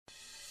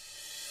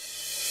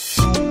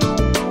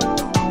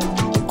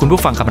คุณ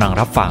ผู้ฟังกำลัง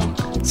รับฟัง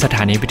สถ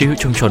านีวิทยุ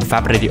ชุมชนแฟ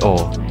บเรดิโอ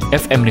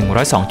FM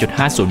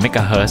 102.50 เมก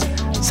ะเฮิรตซ์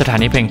สถา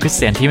นีเพลงคริสเ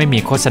ตียนที่ไม่มี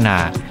โฆษณา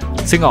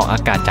ซึ่งออกอา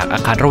กาศจากอา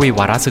คารระวีว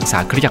ารศึกษา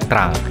คริสตจักรต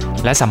รัง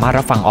และสามารถ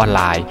รับฟังออนไล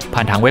น์ผ่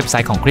านทางเว็บไซ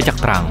ต์ของคริสตจัก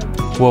รตรัง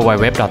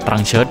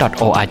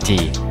www.trangchurch.org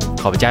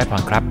ขอพระเจ้าอวยพ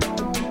รครับ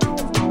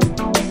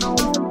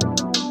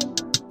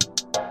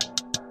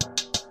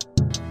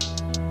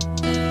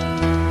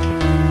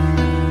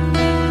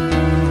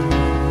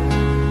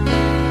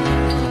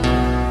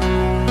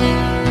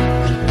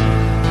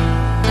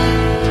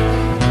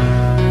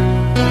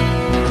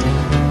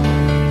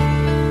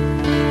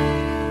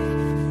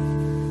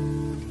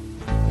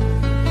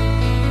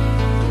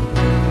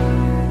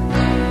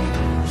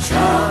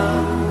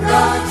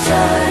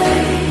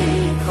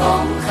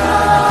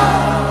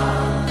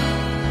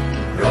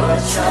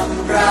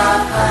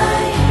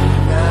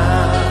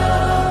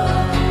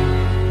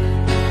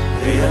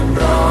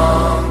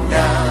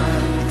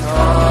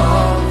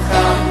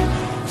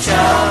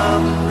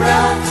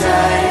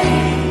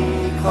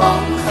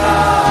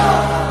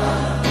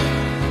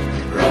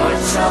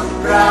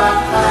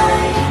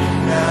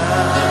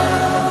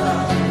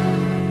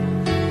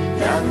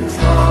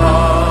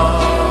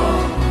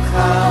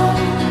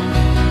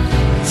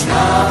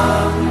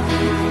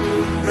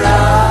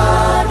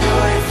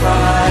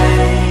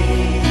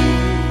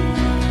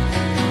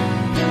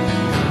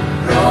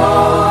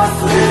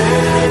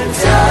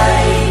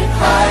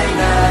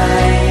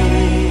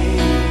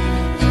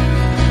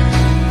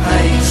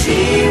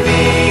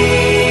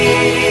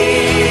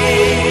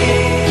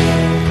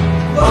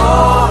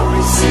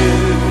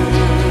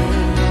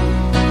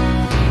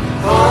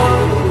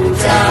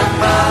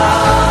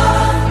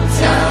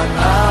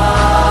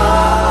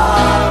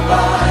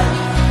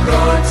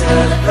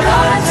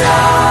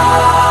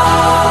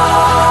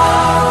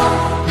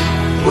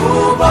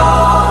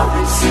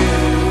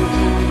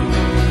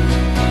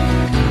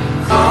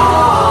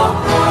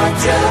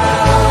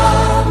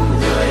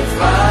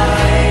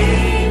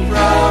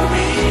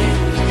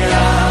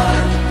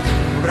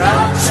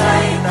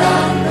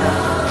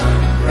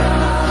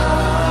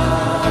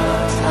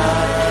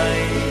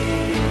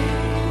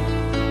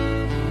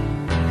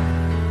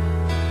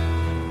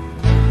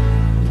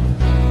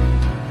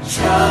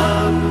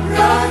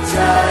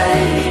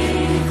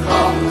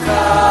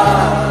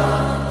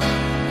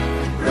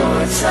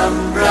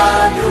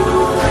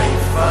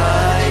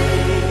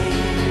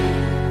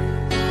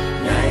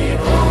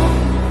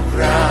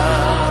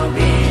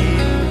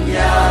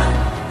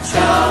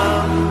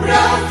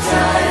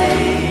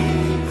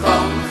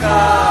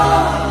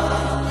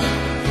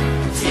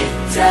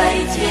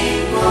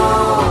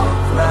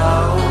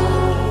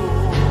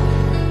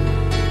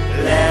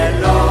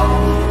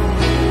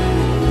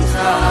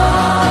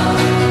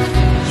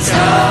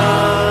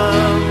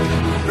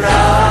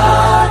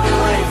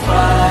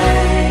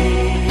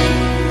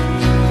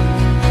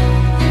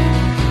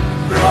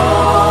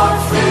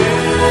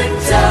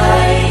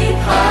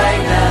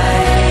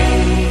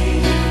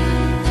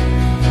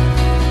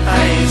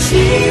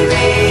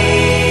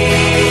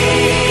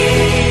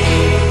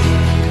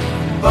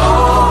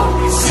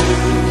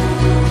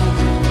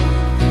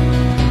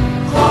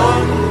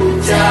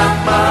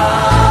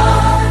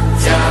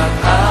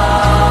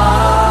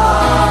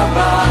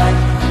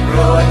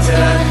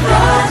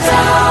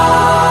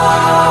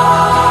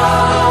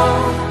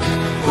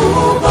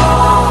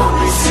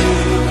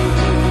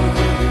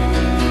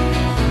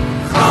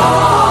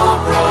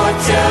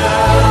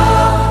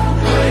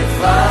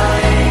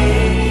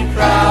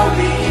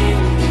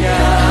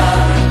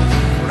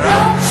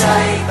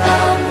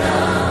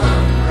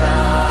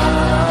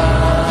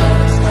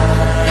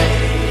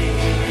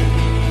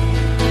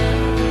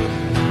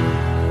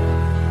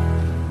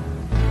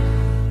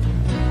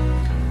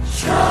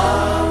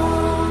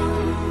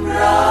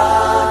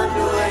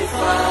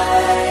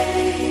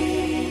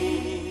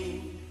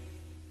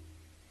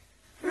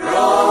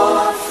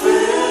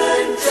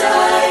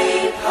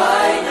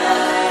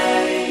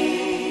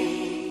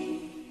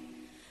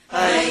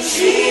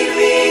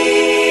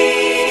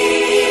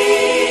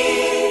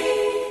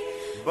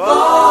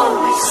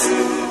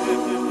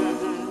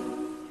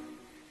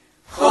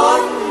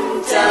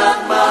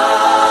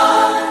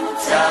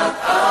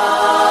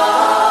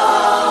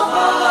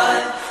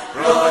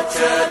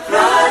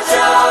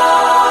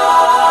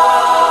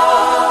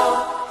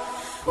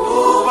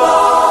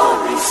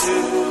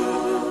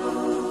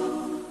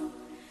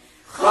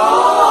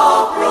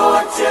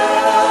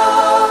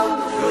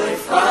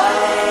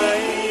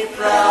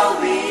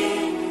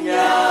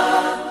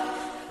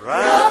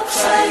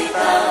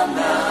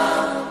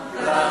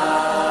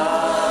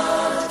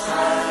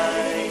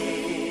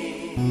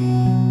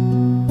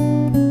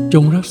จ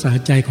งรักษา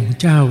ใจของ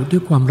เจ้าด้ว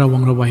ยความระวั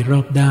งระไวรอ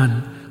บด้าน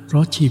เพรา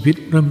ะชีวิต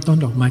เริ่มต้น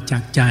ออกมาจา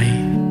กใจ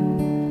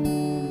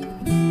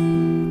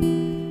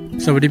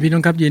สวัสดีพี่น้อ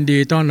งครับยินดี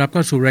ต้อนรับเข้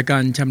าสู่รายกา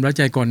รชำระใ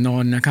จก่อนนอ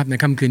นนะครับใน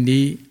ค่ำคืน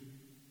นี้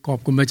ขอบ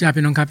คุณพระเจ้า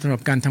พี่น้องครับสำหรั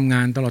บการทำง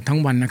านตลอดทั้ง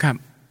วันนะครับ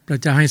พระ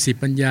เจ้าให้สิทธิ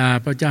ปัญญา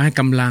พระเจ้าให้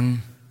กำลัง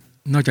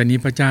นอกจากนี้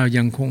พระเจ้า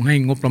ยังคงให้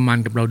งบประมาณ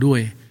กับเราด้วย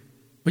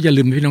เพราะอย่า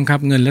ลืมพี่น้องครับ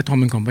เงินและทอง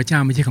เป็นของพระเจ้า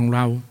ไม่ใช่ของเ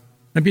รา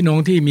และพี่น้อง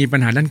ที่มีปัญ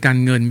หาด้านการ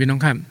เงินพี่น้อ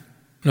งครับ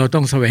เราต้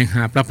องแสวงห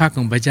าพระพักข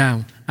องพระเจ้า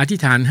อธิ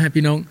ษฐานให้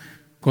พี่น้อง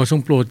ขอทรง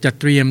โปรดจัด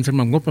เตรียมสำห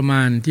รับงบประม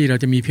าณที่เรา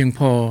จะมีเพียงพ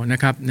อนะ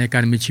ครับในกา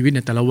รมีชีวิตใน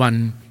แต่ละวัน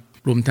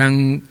รวมทั้ง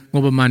ง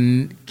บประมาณ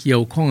เกี่ย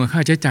วข้องกับค่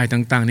าใช้จ่าย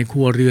ต่างๆในค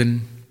รัวเรือน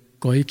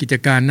ขอให้กิจ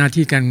การหน้า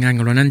ที่การงานข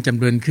องเรานั้นจำ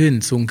เริญขึ้น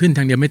สูงขึ้นท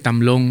างเดียวไม่ต่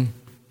ำลง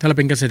ถ้าเราเ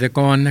ป็นเกษตรก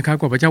รนะครับ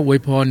ขอพระเจ้าอวย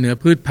พรเหนือ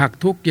พืชผัก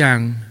ทุกอย่าง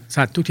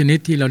สัตว์ทุกชนิด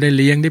ที่เราได้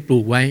เลี้ยงได้ปลู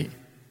กไว้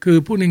คือ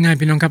พูดง่ายๆ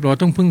พี่น้องครับเรา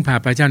ต้องพึ่งพา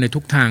พระเจ้าในทุ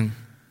กทาง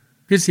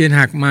คริสเตียน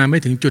หากมาไม่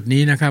ถึงจุด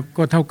นี้นะครับ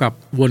ก็เท่ากับ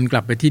วนก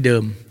ลับไปที่เดิ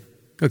ม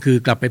ก็คือ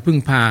กลับไปพึ่ง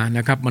พาน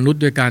ะครับมนุษย์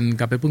ด้วยกัน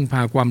กลับไปพึ่งพ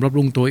าความรับ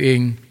รู้ตัวเอง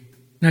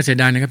น่าเสีย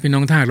ดายนะครับพี่น้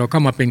องถ้าเราเข้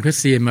ามาเป็นคริส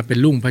เตียนมาเป็น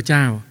ลูกพระเจ้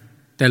า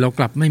แต่เราก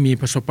ลับไม่มี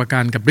ประสบกา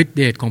รณ์กับฤทธิ์เ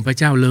ดชของพระ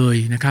เจ้าเลย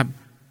นะครับ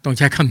ต้องใ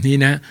ช้คำนี้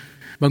นะ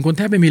บางคนแ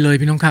ทบไม่มีเลย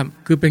พี่น้องครับ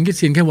คือเป็นคริสเ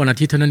ตียนแค่วันอา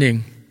ทิตย์เท่านั้นเอง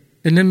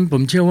ดังนั้นผ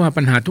มเชื่อว่า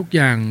ปัญหาทุกอ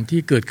ย่างที่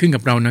เกิดขึ้นกั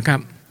บเรานะครับ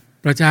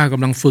พระเจ้าก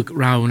ำลังฝึก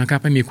เรานะครับ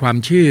ให้มีความ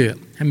เชื่อ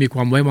ให้มีคว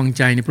ามไว้วางใ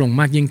จในพระองค์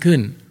มากยิ่งขึ้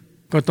น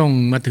ก็ต้อง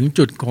มาถึง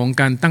จุดของ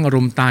การตั้งอาร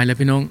มณ์ตายแล้ว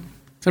พี่น้อง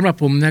สำหรับ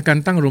ผมนะการ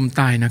ตั้งอารมณ์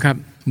ตายนะครับ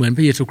เหมือนพ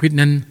ระเยซูคริสต์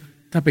นั้น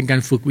ถ้าเป็นการ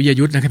ฝึกวิทยา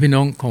ยุทธ์นะครับพี่น้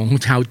องของ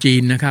ชาวจี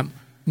นนะครับ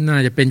น่า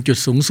จะเป็นจุด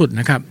สูงสุด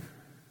นะครับ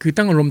คือ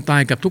ตั้งอารมณ์ตา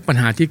ยกับทุกปัญ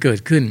หาที่เกิด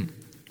ขึ้น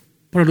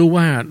เพราะรู้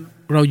ว่า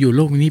เราอยู่โ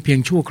ลกนี้เพียง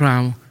ชั่วครา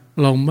ว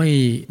เราไม่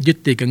ยึด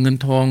ติดกับเงิน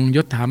ทองย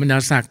ศถาบรรดา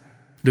ศักดิ์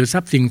หรือทรั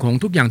พย์สินของ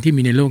ทุกอย่างที่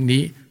มีในโลก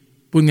นี้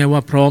พูดง่ายว่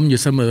าพร้อมอ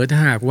ยู่เสมอถ้า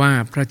หากว่า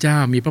พระเจ้า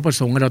มีพระประ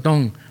สงค์เราต้อ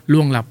ง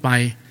ล่วงหลับไป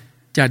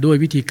จะด้วย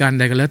วิธีการ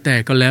ใดก็แล้ว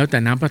แต่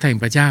น้ำพระทัยขอ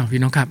งพระเจ้าพี่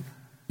น้องครับ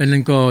เป็นนั้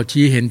นก็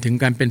ชี้เห็นถึง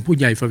การเป็นผู้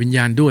ใหญ่ฝ่ายวิญญ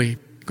าณด้วย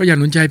ก็อยาก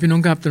หนุนใจพี่น้อ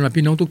งครับสำหรับ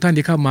พี่น้องทุกท่าน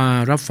ที่เข้ามา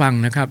รับฟัง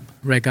นะครับ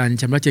รายการ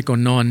ชำระใจก่อน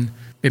นอน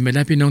เป็นไปไ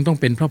ด้พี่น้องต้อง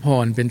เป็นพระพ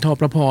รเป็นท่อ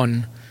พระพร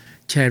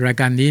แชร์ราย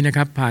การนี้นะค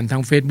รับผ่านทา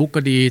ง Facebook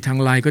ก็ดีทาง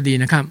LINE ก็ดี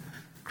นะครับ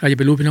ใครจะ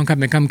ไปรู้พี่น้องครับ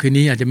ในค่ำคืน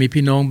นี้อาจจะมี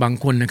พี่น้องบาง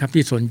คนนะครับ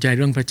ที่สนใจเ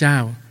รื่องพระเจ้า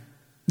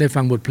ได้ฟั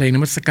งบทเพลงน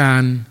มัสกา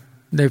ร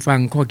ได้ฟัง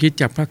ข้อคิด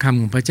จากพระค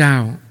ำของพระเจ้า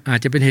อาจ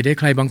จะเป็นเหตุให้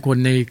ใครบางคน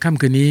ในค่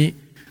ำคืนนี้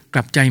ก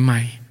ลับใจให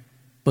ม่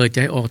เปิดใจ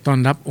ออกต้อน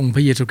รับองค์พร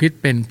ะเยซูคริสต์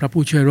เป็นพระ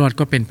ผู้ช่วยรอด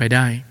ก็เป็นไปไ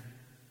ด้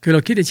คือเรา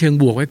คิดในเชิง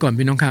บวกไว้ก่อน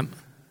พี่น้องครับ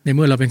ในเ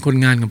มื่อเราเป็นคน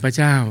งานของพระ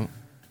เจ้า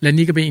และ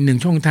นี่ก็เป็นอีกหนึ่ง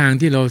ช่องทาง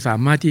ที่เราสา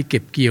มารถที่เก็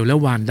บเกี่ยวและ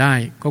หว่านได้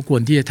ก็คว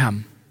รที่จะท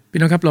ำพี่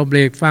น้องครับเราเบร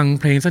กฟัง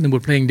เพลงสักหนึ่งบ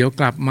ทเพลงเดี๋ยว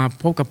กลับมา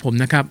พบกับผม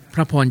นะครับพ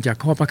ระพรจาก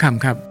ข้อพระค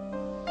ำครับ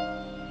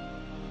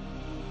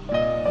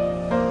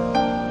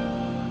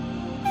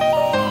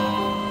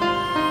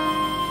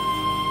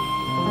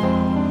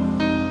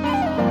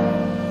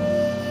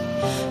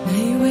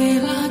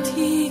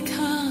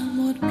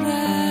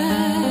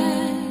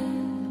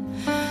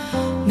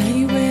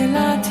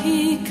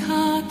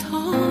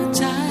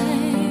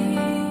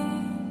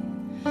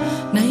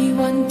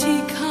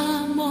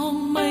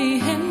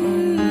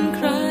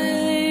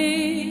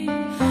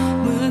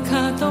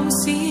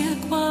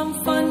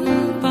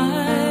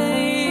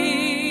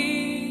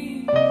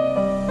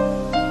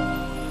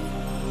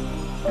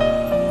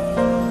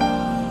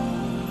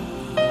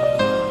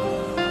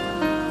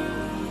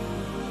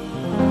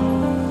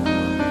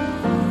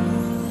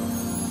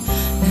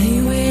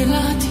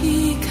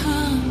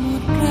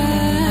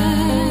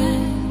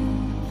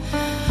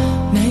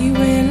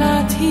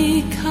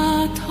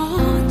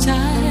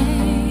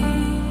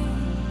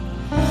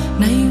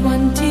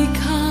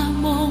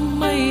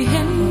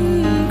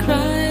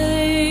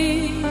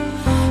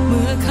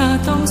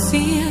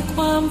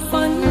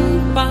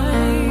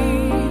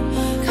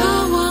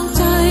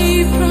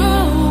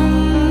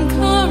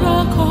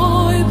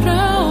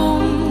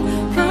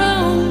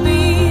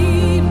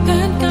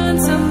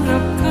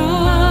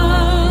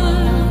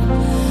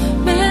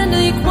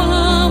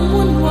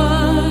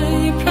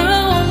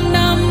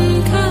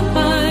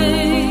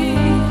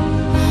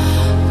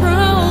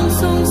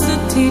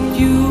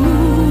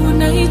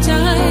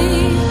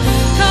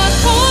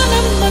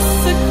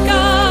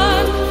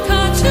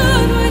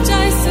ใจ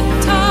ศรัท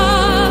ธา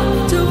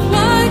ถว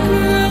ายเค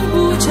รื่อง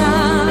บูชา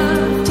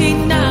ที่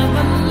หน้า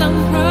บัลลัง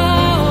ก์พระ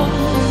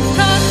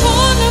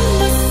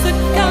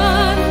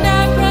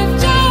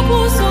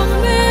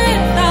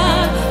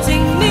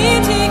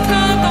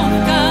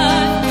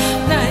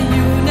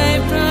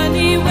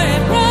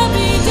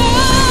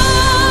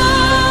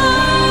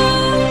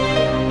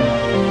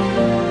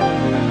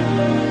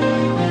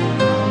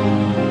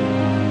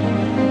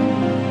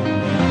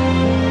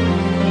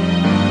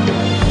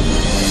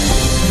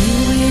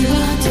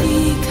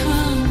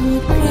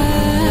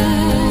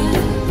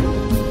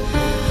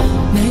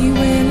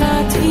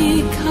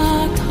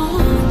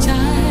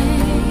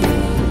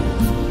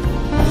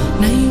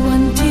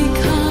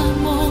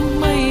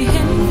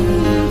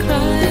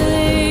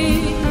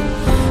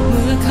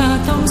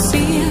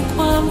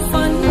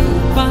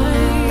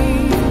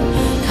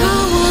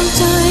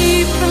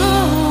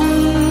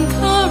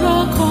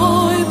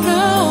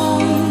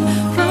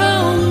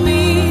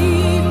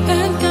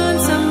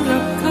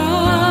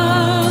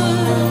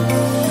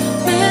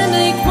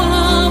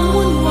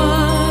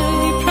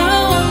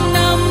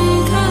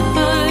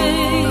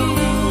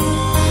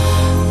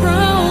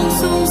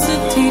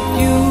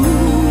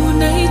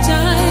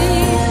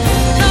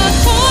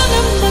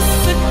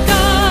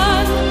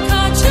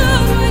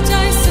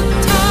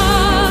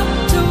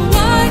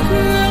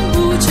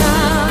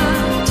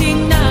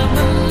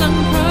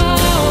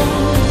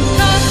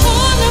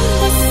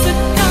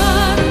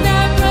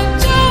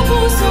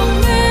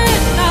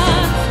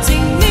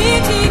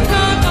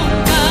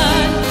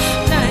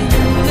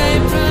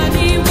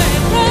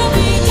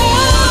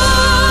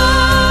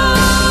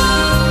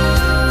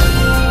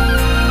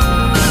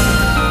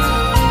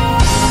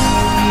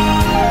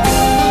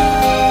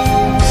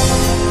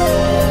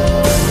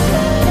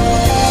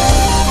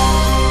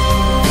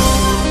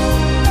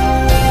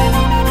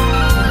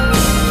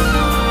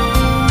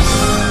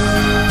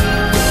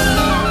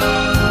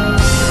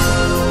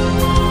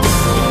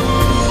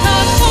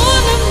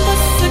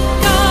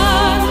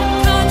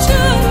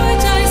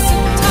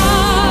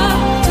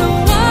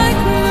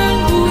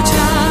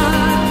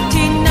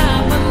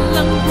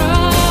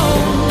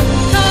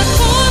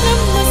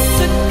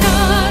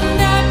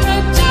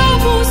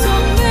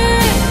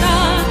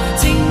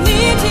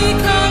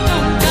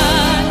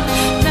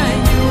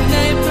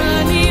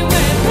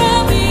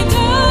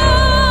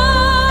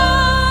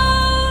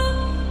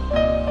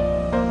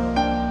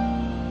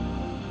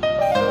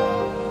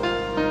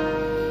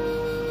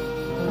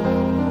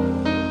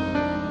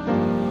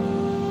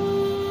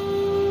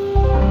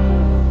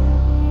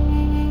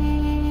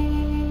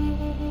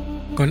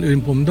ก่อนอื่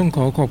นผมต้อง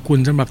ขอบคุณ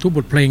สำหรับทุกบ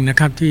ทเพลงนะ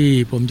ครับที่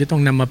ผมจะต้อ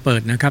งนำมาเปิ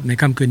ดนะครับใน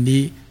ค่ำคืน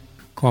นี้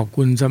ขอบ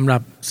คุณสำหรั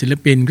บศิล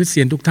ปินคริสเ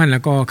ตียนทุกท่านแล้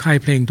วก็ค่าย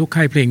เพลงทุก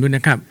ค่ายเพลงด้วยน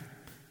ะครับ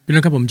พี่น้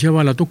องครับผมเชื่อ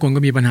ว่าเราทุกคนก็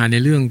มีปัญหาใน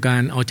เรื่องกา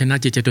รเอาชนะ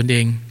จิตใจตนเอ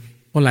ง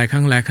เพราะหลายค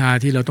รั้งหลายครา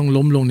ที่เราต้อง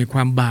ล้มลงในคว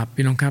ามบาป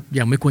พี่น้องครับอ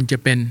ย่างไม่ควรจะ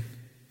เป็น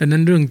ดังนั้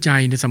นเรื่องใจ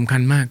เนี่ยสำคั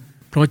ญมาก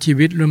เพราะชี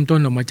วิตเริ่มต้น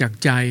ออกมาจาก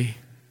ใจ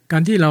กา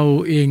รที่เรา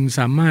เองส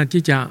ามารถ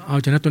ที่จะเอา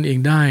ชนะตนเอง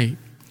ได้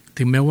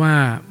ถึงแม้ว่า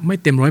ไม่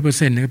เต็ม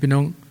 100% นะครับพี่น้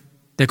อง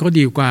แต่ก็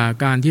ดีกว่า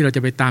การที่เราจ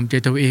ะไปตามใจ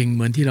ตัวเองเห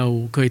มือนที่เรา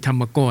เคยท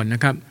ำมาก่อนน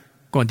ะครับ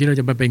ก่อนที่เรา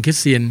จะมาเป็นคริส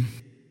เตียน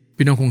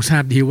พี่น้องคงทรา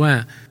บดีว่า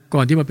ก่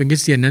อนที่มาเป็นคริ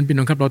สเตียนนั้นพี่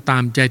น้องครับเราตา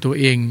มใจตัว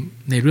เอง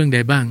ในเรื่องใด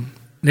บ้าง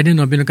และแน่น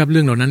อนพี่น้องครับเ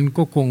รื่องเหล่านั้น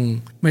ก็คง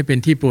ไม่เป็น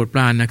ที่โปรดป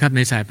รานนะครับใน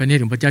สายพระเนตร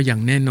ของพระเจ้าอย่า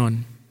งแน่นอน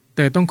แ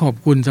ต่ต้องขอบ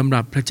คุณสำห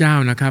รับพระเจ้า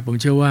นะครับผม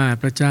เชื่อว่า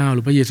พระเจ้าหรื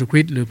อพระเยซูค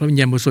ริสต์หรือพระวิญ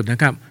ญาณบริสุทธิ์น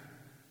ะครับ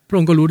พระอ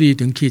งค์ก็รู้ดี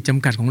ถึงขีดจ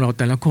ำกัดของเรา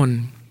แต่ละคน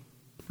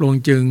พระอง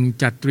ค์จึง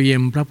จัดเตรียม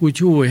พระผู้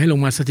ช่วยให้ลง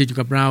มาสถิตอยู่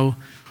กับเรา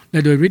แล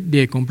ะโดยฤทธิ์เด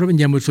ชของพระวิญ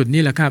ญาณบริสุทธิ์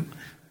นี่แหละครับ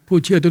ผู้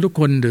เชื่อทุกๆ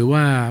คนหรือ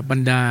ว่าบรร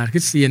ดาค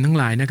ริสเตียนทั้ง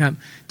หลายนะครับ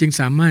จึง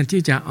สามารถ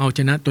ที่จะเอาช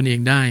นะตนเอง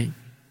ได้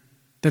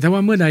แต่ถ้าว่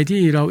าเมื่อใด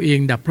ที่เราเอง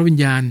ดับพระวิญ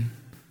ญาณ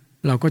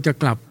เราก็จะ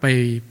กลับไป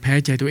แพ้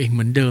ใจตัวเองเห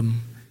มือนเดิม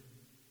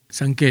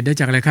สังเกตได้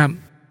จากอะไรครับ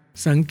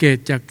สังเกต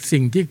จาก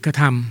สิ่งที่กระ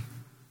ท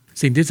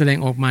ำสิ่งที่แสดง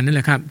ออกมานั่นแห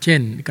ละครับเช่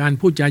นการ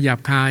พูดจาหยาบ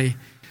คาย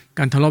ก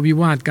ารทะเลาะวิ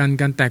วาทกัน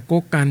การแตกก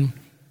กกัน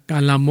กา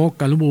รลามก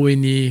การลุกเว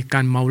ณีก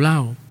ารเมาเหล้า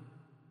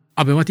เอ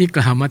าเป็นว่าที่ก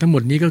ล่าวมาทั้งหม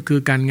ดนี้ก็คือ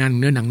การงาน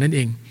เนื้อหนังนั่นเอ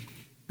ง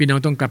พี่น้อง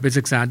ต้องกลับไป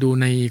ศึกษาดู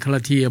ในคาลา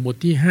เทียบท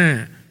ที่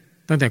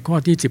5ตั้งแต่ข้อ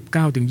ที่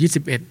19ถึง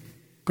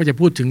21ก็จะ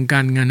พูดถึงกา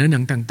รงานเนื้อหนั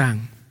งต่าง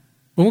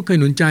ๆผมก็เคย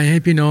หนุนใจให้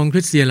พี่น้องค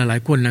ริสเตียนหลา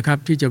ยๆคนนะครับ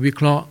ที่จะวิเ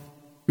คราะห์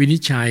วินิ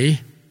จฉัย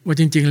ว่า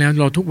จริงๆแล้ว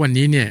เราทุกวัน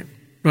นี้เนี่ย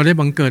เราได้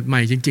บังเกิดให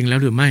ม่จริงๆแล้ว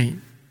หรือไม่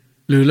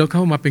หรือเราเข้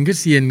ามาเป็นคริส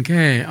เตียนแ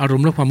ค่อารม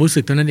ณ์และความรู้สึ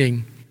กเท่านั้นเอง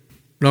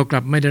เรากลั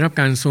บไม่ได้รับ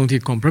การทรงสถิ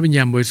ตของพระวิญญ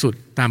าณบริสุทธิ์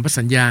ตามพระ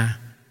สัญญา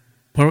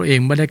เพราะเราเอง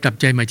ไม่ได้กลับ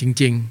ใจใหม่จ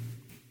ริง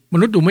ๆม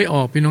นุษย์ดูไม่อ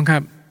อกพี่น้องครั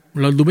บ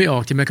เราดูไม่ออ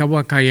กใช่ไหมครับว่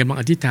าใครบาง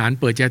อธิษฐาน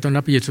เปิดใจต้อนรั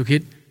บพระเยซูคริ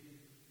สต์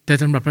แต่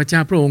สำหรับพระเจ้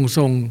าพระองค์ท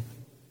รง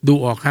ดู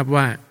ออกครับ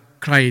ว่า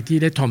ใครที่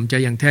ได้ถ่อมใจ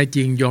อย่างแท้จ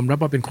ริงยอมรับ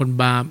ว่าเป็นคน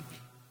บาป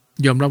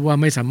ยอมรับว่า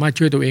ไม่สามารถ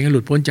ช่วยตัวเองให้ห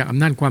ลุดพ้นจากอ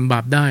ำนาจความบา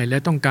ปได้และ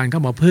ต้องการเข้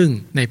ามาพึ่ง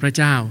ในพระ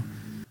เจ้า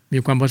มี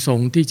ความประสง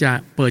ค์ที่จะ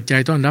เปิดใจ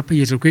ต้อนรับพระเ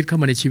ยซูคริสต์เข้า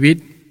มาในชีวิต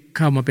เ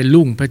ข้ามาเป็น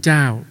ลูกพระเจ้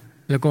า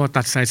แล้วก็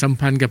ตัดสายสัม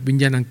พันธ์กับวิญ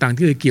ญาณต่างๆ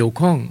ที่เกี่ยว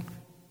ข้อง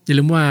อย่า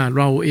ลืมว่า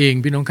เราเอง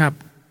พี่น้องครับ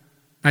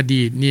อ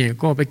ดีตเนี่ย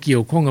ก็ไปเกี่ย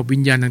วข้องกับวิ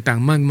ญญาณต่าง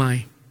ๆมากมาย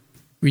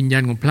วิญญา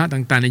ณของพระ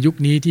ต่างๆในยุค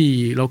นี้ที่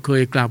เราเค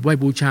ยกราบไหว้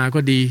บูชาก็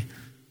ดี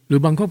หรือ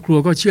บางครอบครัว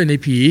ก็เชื่อใน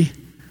ผี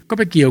ก็ไ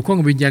ปเกี่ยวข้อง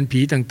กับวิญญาณผี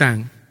ต่าง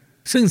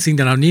ๆซึ่งสิ่ง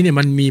เหล่านี้เนี่ย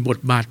มันมีบท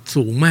บาท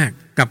สูงมาก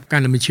กับการ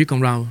ดำเนินชีวิตขอ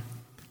งเรา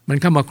มัน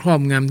เข้ามาครอ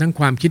บงำทั้ง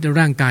ความคิดและ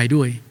ร่างกาย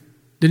ด้วย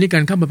โดยนี้กา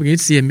รเข้ามาเป็นคริ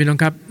สเตียนพี่น้อง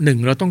ครับ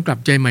1เราต้องกลับ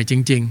ใจใหม่จ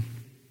ริง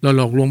ๆเราห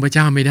ลอกลวงพระเ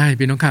จ้าไม่ได้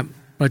พี่น้องครับ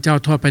พระเจ้า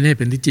ทอดพระเนตรเ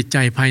ป็นที่จิตใจ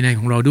ภายในข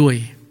องเราด้วย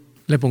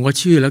และผมก็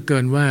เชื่อเหลือเกิ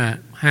นว่า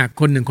หาก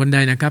คนหนึ่งคนใด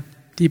นะครับ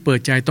ที่เปิด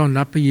ใจต้อน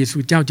รับพระเยซู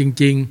เจ้าจ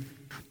ริง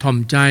ๆถ่อม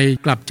ใจ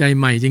กลับใจ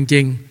ใหม่จ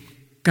ริง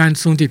ๆการ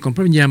ทรงสถิตของพ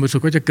ระวิญญาณบริสุท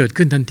ธิ์ก็จะเกิด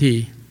ขึ้นทันที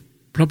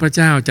เพราะพระเ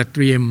จ้าจัดเต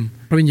รียม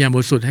พระวิญญาณบ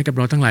ริสุทธิ์ให้กับเ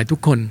ราทั้งหลายทุก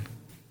คน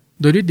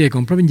โดยฤทธิ์เดชข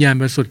องพระวิญญาณ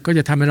บริสุทธิ์ก็จ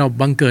ะทำให้เรา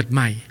บังเกิดให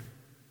ม่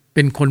เ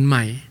ป็นคนให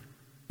ม่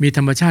มีธ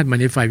รรมชาติใหม่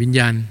ในฝ่ายวิญญ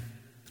าณ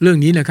เรื่อง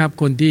นี้นะครับ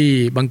คนที่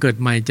บังเกิด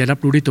ใหม่จะรับ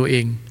รู้ด้วยตัวเอ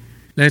ง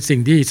และสิ่ง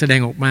ที่แสดง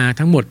ออกมา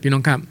ทั้งหมดพี่น้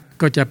องครับ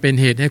ก็จะเป็น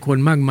เหตุให้คน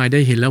มากมายได้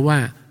เห็นแล้วว่า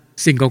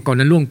สิ่งเก่าๆ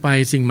นั้นล่วงไป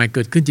สิ่งใหม่เ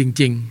กิดขึ้นจ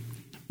ริง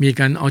ๆมี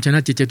การเอาชนะ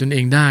จิตใจตนเอ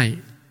งได้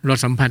เรา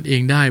สัมผัสเอ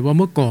งได้ว่าเ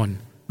มื่อก่อน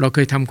เราเค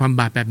ยทำความ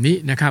บาปแบบนี้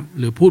นะครับ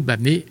หรือพูดแบ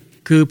บนี้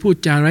คือพูด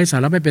จาไร้สา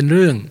ระไม่เป็นเ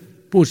รื่อง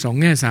พูด2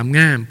 แง่3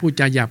 ง่ามพูด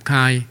จาหยาบค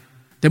าย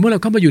แต่เมื่อเรา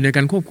เข้ามาอยู่ในก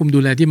ารควบคุมดู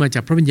แลที่มาจา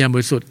กพระวิญญาณบ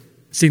ริสุทธิ์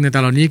สิ่งต่า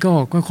งๆเหล่านี้ก็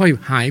ค่อย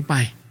ๆหายไป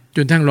จ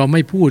นทั้งเราไ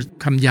ม่พูด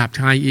คำหยาบ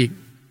คายอีก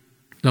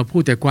เราพู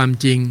ดแต่ความ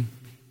จริง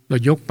เรา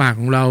ยกปาก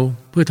ของเรา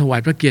เพื่อถวา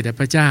ยพระเกียรติแด่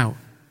พระเจ้า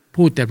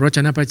พูดแต่พระวจ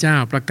นะพระเจ้า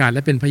ประกาศแล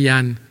ะเป็นพยา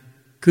น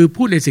คือ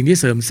พูดในสิ่งที่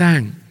เสริมสร้าง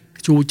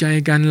ชูใจ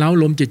กันเล้า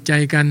ลมจิตใจ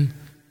กัน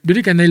ดู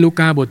ด้วยกันในลู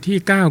กาบทที่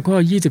9ข้อ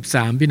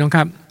23พี่น้องค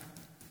รับ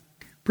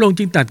พระองค์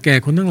จึงตรัสแก่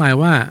คนทั้งหลาย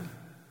ว่า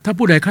ถ้า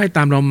ผู้ใดใคร่ต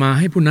ามเรามา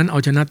ให้ผู้นั้นเอา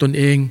ชนะตน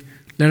เอง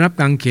และรับ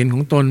กางเขนข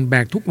องตนแบ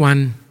กทุกวัน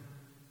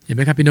เห็นไห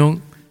มครับพี่น้อง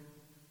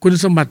คุณ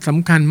สมบัติส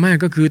ำคัญมาก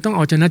ก็คือต้องเอ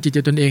าชนะจิตใจ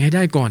ตนเองให้ไ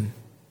ด้ก่อน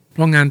เพ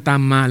ราะงานตา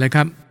มมาเลยค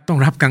รับต้อง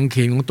รับกางเข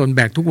นของตนแบ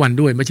กทุกวัน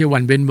ด้วยไม่ใช่วั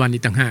นเว้นวันอี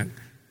กต่างหาก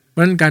เพรา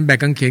ะฉะนั้นการแบก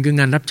กางเขนคือ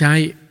งานรับใช้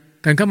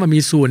การเข้ามามี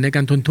ส่วนในก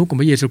ารทนทุกข์ของ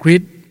พระเยซูคริส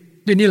ต์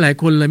ด้วยนี้หลาย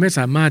คนเลยไม่ส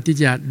ามารถที่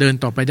จะเดิน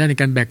ต่อไปได้ใน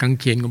การแบกกาง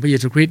เขนของพระเย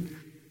ซูคริสต์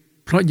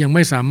เพราะยังไ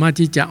ม่สามารถ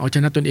ที่จะเอาช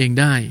นะตนเอง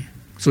ได้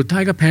สุดท้า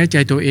ยก็แพ้ใจ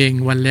ตัวเอง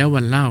วันแล้ว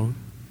วันเล่า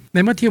ใน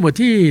มัทธิวบท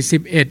ที่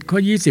11ข้อ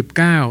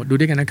29ดู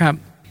ด้วยกันนะครับ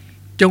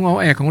จงเอา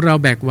แอกของเรา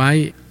แบกไว้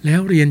แล้ว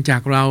เรียนจา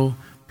กเรา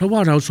เพราะว่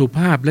าเราสุภ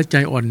าพและใจ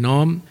อ่อนน้อ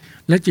ม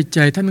และจิตใจ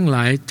ท่านทั้งหล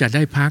ายจะไ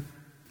ด้พัก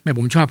แม่ผ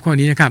มชอบข้อ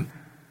นี้นะครับ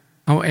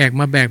เอาแอก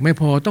มาแบกไม่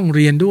พอต้องเ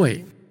รียนด้วย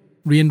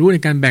เรียนรู้ใน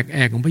การแบกแอ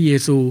กของพระเย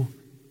ซู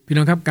พี่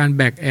น้องครับการแ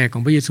บกแอกขอ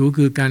งพระเยซู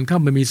คือการเข้า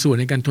มามีส่วน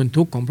ในการทน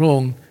ทุกข์ของพระอ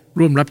งค์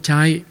ร่วมรับใ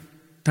ช้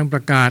ทั้งปร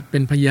ะกาศเป็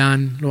นพยาน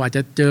เราอาจจ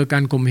ะเจอกา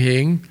รข่มเห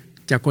ง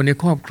จากคนใน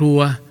ครอบครัว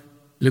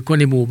หรือคน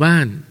ในหมู่บ้า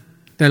น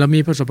แต่เรามี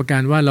ประสบกา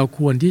รณ์ว่าเราค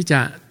วรที่จะ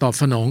ตอบ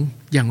สนอง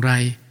อย่างไร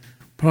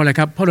เพราะอะไร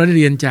ครับเพราะเราได้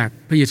เรียนจาก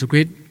พระเยซูค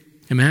ริสต์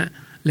เห็นไหมฮะ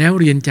แล้ว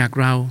เรียนจาก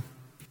เรา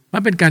มั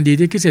นเป็นการดี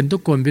ที่คริสเตียนทุ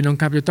กคนพี่น้อง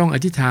ครับจะต้องอ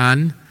ธิษฐาน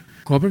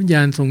ขอพระวิญญ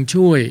าณทรง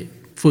ช่วย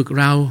ฝึก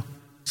เรา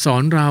สอ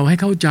นเราให้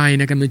เข้าใจใ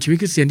นการดำเนินชีวิต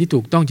คริสเตียนที่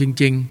ถูกต้องจ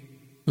ริง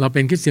ๆเราเป็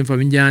นคริสเตียนฝ่าย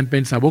วิญญาณเป็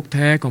นสาวกแ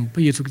ท้ของพร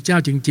ะเยซูคริสต์เจ้า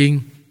จริง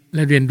ๆแล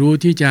ะเรียนรู้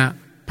ที่จะ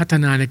พัฒ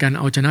นาในการ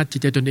เอาชนะจิต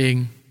ใจตนเอง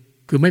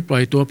คือไม่ปล่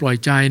อยตัวปล่อย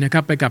ใจนะค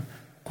รับไปกับ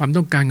ความ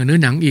ต้องการของเนื้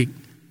อหนังอีก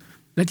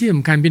และที่ส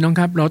ำคัญพี่น้อง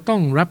ครับเราต้อ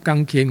งรับกา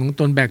งเขนของ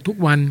ตนแบกทุก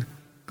วัน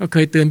ก็เค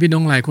ยเตือนพี่น้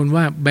องหลายคน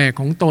ว่าแบก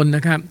ของตนน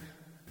ะครับ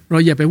เรา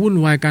อย่าไปวุ่น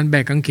วายการแบ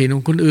กกางเขนข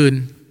องคนอื่น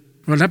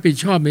เรารับผิด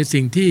ชอบใน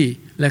สิ่งที่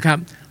นะครับ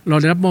เรา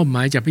ได้รับมอบหม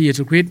ายจากพระเย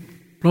ซูคริสต์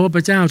เพราะว่าพ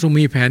ระเจ้าทรง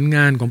มีแผนง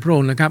านของพระอ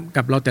งค์นะครับ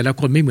กับเราแต่ละ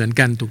คนไม่เหมือน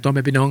กันถูกต้องไหม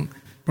พี่น้อง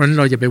เพราะฉะนั้นเ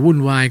ราอย่าไปวุ่น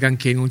วายกาง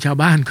เขนของชาว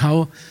บ้านเขา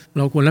เ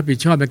ราควรรับผิด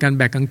ชอบในการแ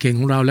บกกางเขน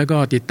ของเราแล้วก็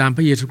ติดตามพ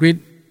ระเยซูคริส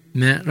ต์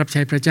นะรับใ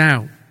ช้พระเจ้า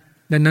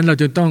ดังนั้นเรา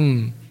จะต้อง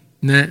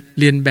นะ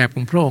เรียนแบบข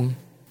องพระองค์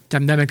จ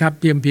ำได้ไหมครับ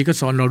พี่ก็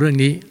สอนเราเรื่อง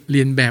นี้เ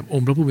รียนแบบอ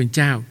งค์พระผู้เป็นเ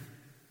จ้า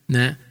น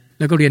ะ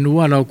แล้วก็เรียนรู้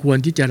ว่าเราควร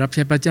ที่จะรับใ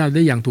ช้พระเจ้าไ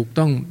ด้อย่างถูก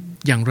ต้อง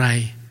อย่างไร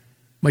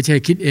ไม่ใช่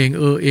คิดเอง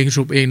เองส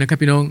รุปเองนะครับ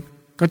พี่น้อง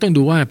ก็ต้อง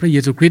ดูว่าพระเย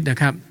ซูคริสต์นะ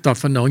ครับตอบ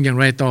สนองอย่าง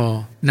ไรต่อ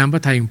น้ำพร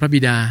ะทัยของพระ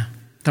บิดา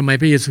ทำไม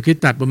พระเยซูคริส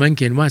ต์ตรัสบนไม้กาง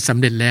เขนว่าสำ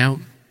เร็จแล้ว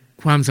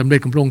ความสำเร็จ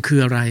ของพระองค์คือ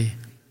อะไร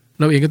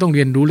เราเองก็ต้องเ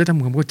รียนรู้และท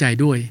ำความเข้าใจ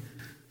ด้วย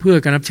เพื่อ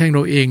การรับใช้เร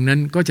าเองนั้น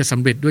ก็จะส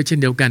ำเร็จด้วยเช่น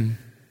เดียวกัน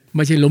ไ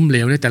ม่ใช่ล้มเหล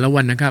วในแต่ละ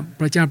วันนะครับ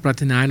พระเจ้าปราร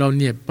ถนาเรา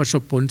เนี่ยประส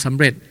บผลสำ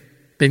เร็จ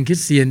เป็นคริ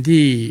สเตียน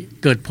ที่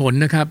เกิดผล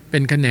นะครับเป็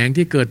นแขนง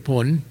ที่เกิดผ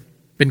ล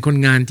เป็นคน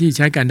งานที่ใ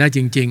ช้การได้จ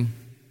ริง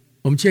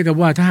ๆผมเชื่อกับ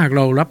ว่าถ้าหากเ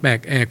รารับแบ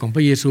กแอกของพ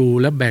ระเยซู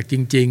และแบกจ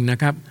ริงๆนะ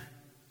ครับ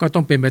ก็ต้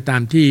องเป็นไปตา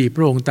มที่พ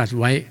ระองค์ตรัส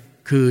ไว้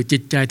คือจิ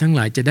ตใจทั้งหล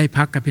ายจะได้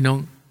พักครับพี่น้อง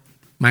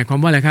หมายความ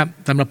ว่าอะไรครับ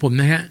สำหรับผม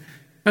นะฮะ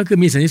ก็คือ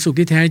มีสันติสุข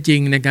ที่แท้จริง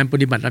ในการป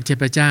ฏิบัติรับใช้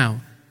พระเจ้า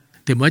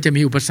ถึงแม้จะ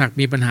มีอุปสรรค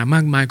มีปัญหาม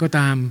ากมายก็ต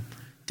าม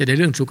จะในเ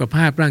รื่องสุขภ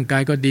าพร่างกา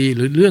ยก็ดีห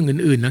รือเรื่อง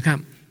อื่นๆนะครับ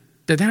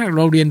แต่ถ้าเร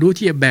าเรียนรู้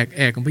ที่จะแบกแ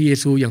อกของพระเย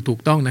ซูอย่างถูก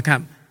ต้องนะครับ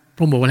พร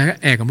ะองค์บอกว่า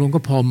แอกของพระองค์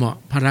ก็พอเหมาะ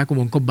ภาระของพ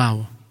ระองค์ก็เบา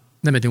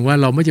นั่นหมายถึงว่า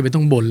เราไม่จำเป็น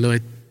ต้องบ่นเลย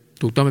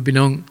ถูกต้องไหมพี่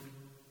น้อง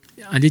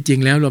อันที่จริง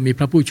แล้วเรามีพ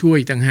ระผู้ช่วย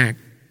ต่างหาก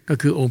ก็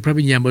คือองค์พระ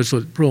วิญญาณบริสุ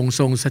ทธิ์พระองค์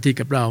ทรงสถิต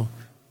กับเรา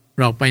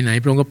ไปไหน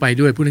พระองค์ก็ไป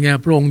ด้วยพูดง่าย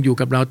ๆพระองค์อยู่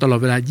กับเราตลอด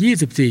เวลา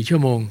24ชั่ว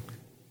โมง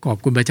ขอบ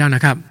คุณพระเจ้าน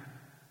ะครับ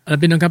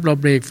พี่น้องครับเรา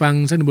เบรกฟัง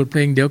สักบทเพล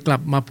งเดี๋ยวกลั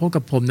บมาพบ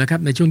กับผมนะครับ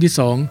ในช่วงที่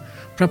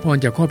2พระพร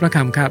จากข้อพระค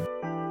ำครับ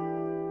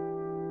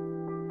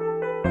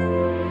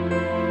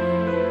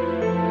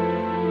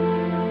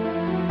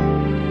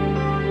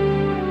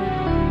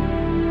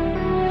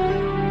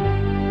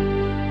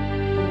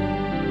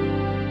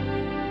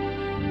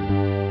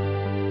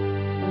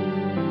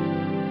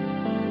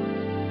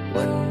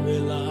วันเว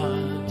ลา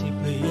ที่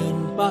เปลี่ยน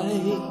ไป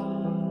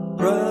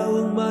พระอ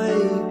งค์ไม่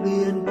เป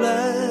ลี่ยนแปล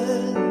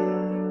ง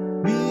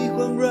มีค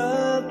วาม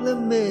รักและ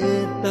เม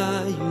ตตา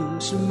อยู่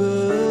เสม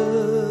อ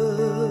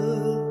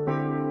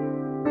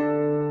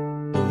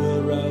ตัว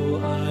เรา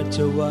อาจจ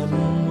ะหวั่น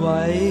ไหว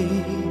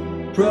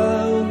พระ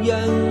องค์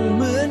ยังเห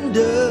มือนเ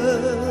ดิ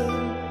ม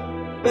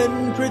เป็น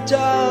พระเ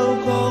จ้า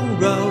ของ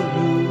เราอ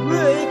ยู่เ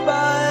รื่อยไป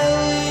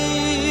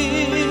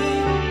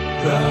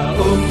พระ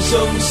องค์ท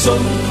รงส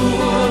มค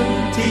วร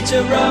ที่จะ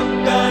รับ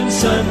การ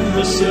สรร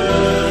เสริ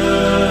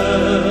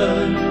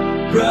ญ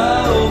พระ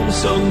องค์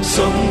ทรงส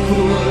มค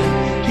วร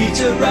ที่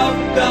จะรับ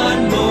การ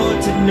โม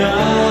ทนา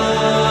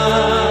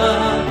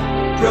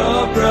เพรา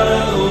ะพระ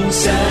องค์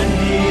แสน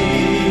ดี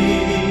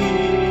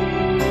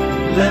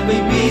และไม่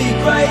มี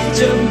ใครจ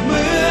ะเห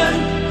มือน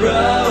พร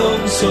ะอง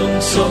ค์ทรง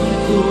สม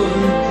ควร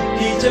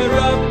ที่จะ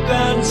รับก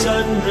ารสร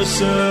รเส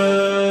ริ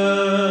ญ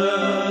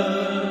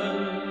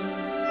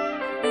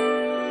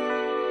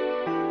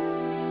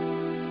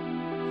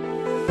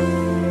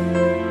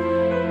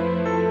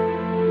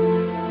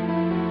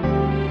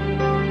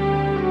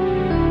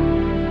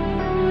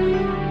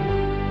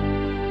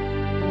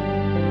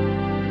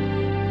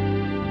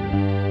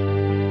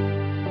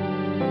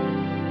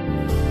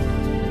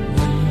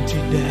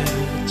แด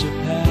ดจะ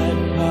แผด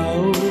เผา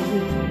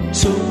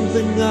ทรงเ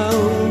ป็นเงา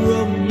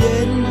ร่มเย็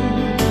น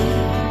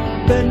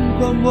เป็นค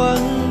วามหวั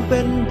งเป็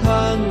นท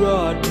างร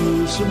อดอยู่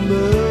เสม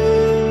อ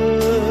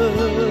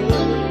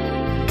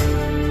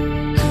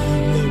คื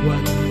นในวั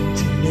น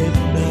ที่เหน็บ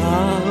หนา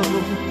ว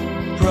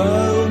พระ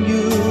องค์อ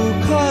ยู่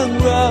ข้าง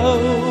เรา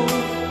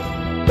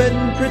เป็น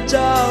พระเ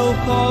จ้า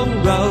ของ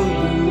เรา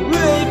อยู่เ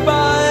รื่อยไป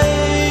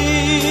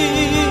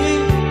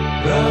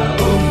พระ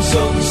องค์ท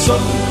รงส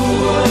มค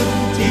วร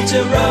ที่จ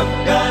ะรับ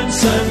การ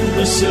สรร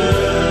เสริ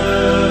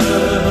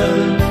ญ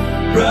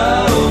พระ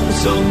องค์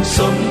ทรงส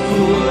มค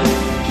วร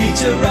ที่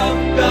จะรับ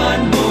การ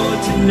โม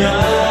ทนา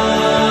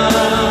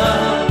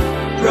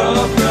เพรา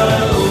ะพระ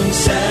องค์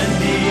แสน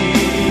ดี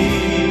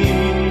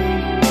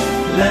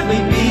และไม่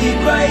มี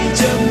ใคร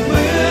จะเห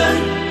มือน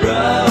พร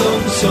ะอ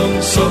งค์ทรง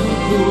สม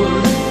คว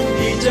ร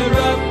ที่จะ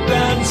รับก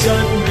ารสร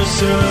รเ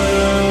สริ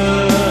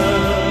ญ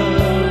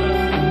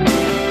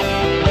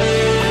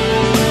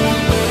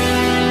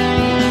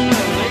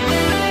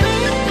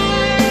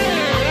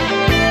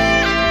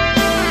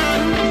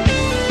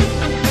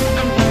พ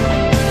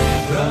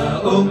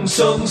ค์ท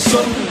รงส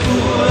มค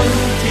วร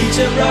ที่จ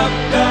ะรับ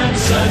การ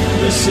สรร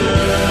เสริ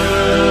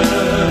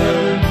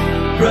ญ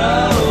พระ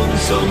อง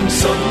ค์ทรง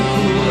สมค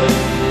วร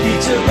ที่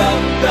จะรั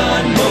บกา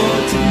รโม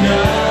ทน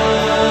า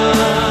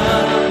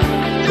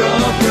เพรา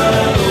ะพระ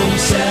อง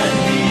ค์แสน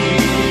ดี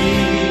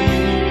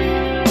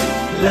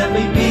และไ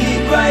ม่มี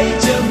ใคร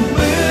จะเห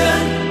มือ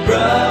นพร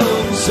ะอ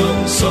งค์ทรง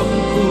สม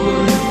คว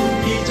ร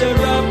ที่จะ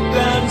รับก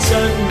ารส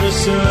รร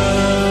เสริ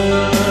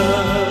ญ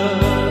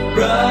พ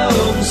ระอ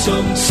งค์ทร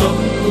งสม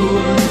คว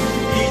ร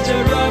ที่จะ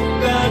รับ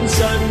การส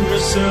รร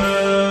เสริญ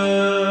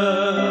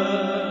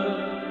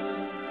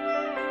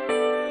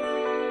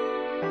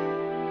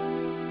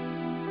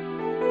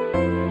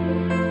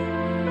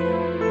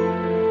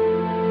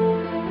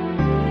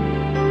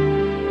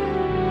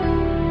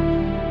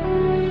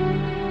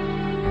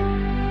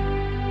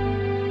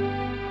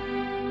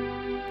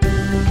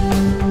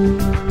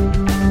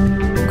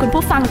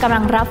ฟังกำ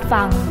ลังรับ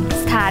ฟัง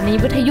สถานี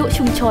วิทยุ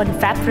ชุมชน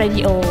แฟบเร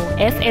ดิโอ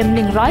FM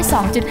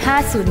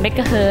 102.50 เมก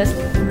ะเฮิรตซ์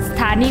ส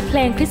ถานีเพล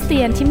งคริสเตี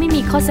ยนที่ไม่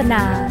มีโฆษณ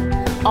า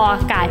ออกอ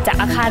ากาศจาก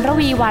อาคารระ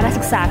วีวาร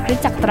ศึกษาคริส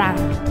ตจักรตรัง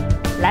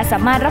และสา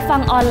มารถรับฟั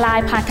งออนไล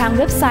น์ผ่านทางเ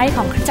ว็บไซต์ข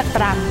องคริสตจักรต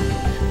รัง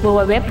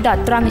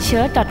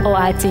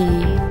www.trangchurch.org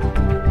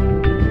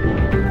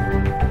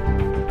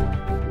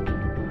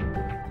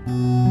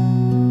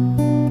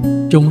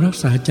จงรัก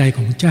ษาใจข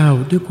องเจ้า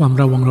ด้วยความ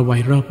ระวังระไว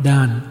รอบด้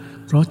าน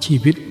เพราะชี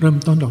วิตเริ่ม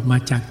ต้นออกมา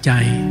จากใจ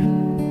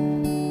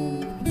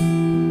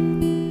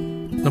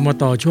เรามา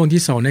ต่อช่วง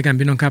ที่2ในการ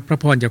พี่น้องครับพระ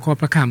พรจากข้อ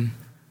พระค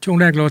ำช่วง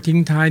แรกเราทิ้ง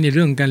ท้ายในเ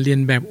รื่องการเรียน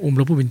แบบองค์พ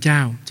ระผู้เป็นเจ้า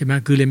ใช่ไหม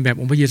คือเรียนแบบ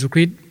องค์พระเยซูค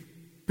ริสต์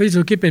พระเยซู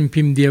คริสต์เป็น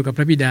พิมพ์เดียวกับพ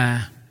ระบิดา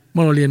เ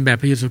มื่อเราเรียนแบบ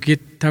พระเยซูคริส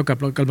ต์เท่ากับ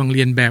เรากำลังเ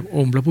รียนแบบอ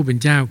งค์พระผู้เป็น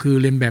เจ้าคือ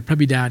เรียนแบบพระ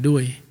บิดาด้ว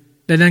ย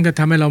และนั่นก็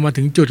ทำให้เรามา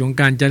ถึงจุดของ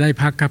การจะได้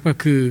พักครับก็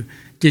คือ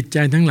จิตใจ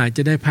ทั้งหลาย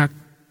จะได้พัก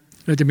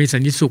เราจะมีสั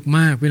นติสุขม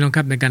ากพี่น้องค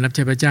รับในการรับใ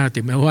ช้พระเจ้าถึ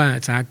งแม้ว่า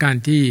สถานการ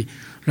ณ์ที่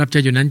รับใช้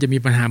อยู่นั้นจะมี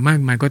ปัญหามาก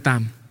มายก็ตา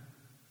ม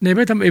ในพ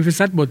ระธรรมเอเฟ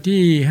ซัสบท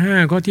ที่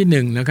5ข้อที่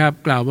1นะครับ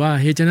กล่าวว่า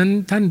เหตุฉะนั้น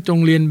ท่านจง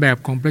เรียนแบบ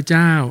ของพระเ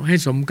จ้าให้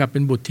สมกับเป็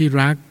นบุตรที่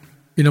รัก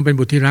พี่น้องเป็น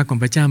บุตรที่รักของ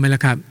พระเจ้าไหมล่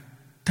ะครับ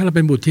ถ้าเราเ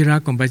ป็นบุตรที่รั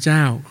กของพระเจ้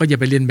าก็อย่า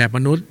ไปเรียนแบบม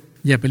นุษย์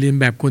อย่าไปเรียน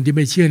แบบคนที่ไ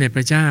ม่เชื่อในพ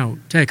ระเจ้า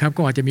ใช่ครับ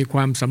ก็อาจจะมีคว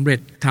ามสำเร็จ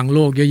ทางโล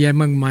กเยอะแยะ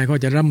มากมายเขา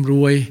จะร่ำร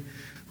วย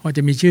เขาจ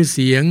ะมีชื่อเ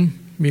สียง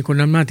มีคน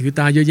นำหน้าถือ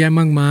ตาเยอะแยะ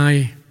มากมาย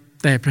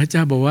แต่พระเจ้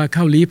าบอกว่าเ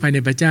ข้าลี้ภายใน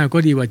พระเจ้าก็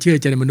ดีกว่าเชื่อ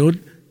ใจในมนุษย์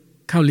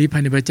เข้าลี้ภา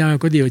ยในพระเจ้า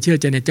ก็ดีกว่าเชื่อ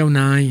ใจในเจ้า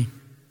นาย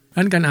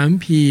อันการอ่าน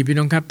พีพี่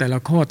น้องครับแต่ละ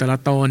ข้อแต่ละ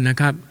ตอนนะ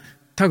ครับ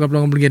เท่ากับเร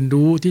าเรียน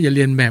รู้ที่จะเ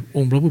รียนแบบอ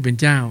งค์พระผู้เป็น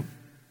เจ้า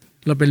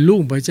เราเป็นลู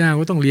กพระเจ้า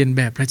ก็ต้องเรียนแ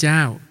บบพระเจ้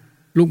า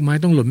ลูกไม้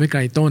ต้องหล่นไม่ไกล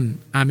ต้น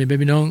อาเมน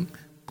พี่น้อง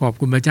ขอบ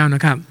คุณพระเจ้าน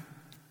ะครับ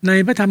ใน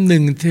พระธรรม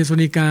1เธสซาโล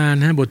นิกา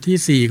บท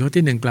ที่4ข้อ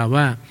ที่1กล่าว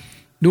ว่า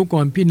ดูก่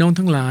อนพี่น้อง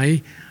ทั้งหลาย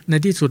ใน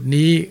ที่สุด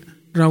นี้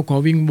เราขอ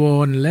วิงวอ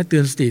นและเตื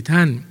อนสติท่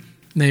าน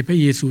ในพระ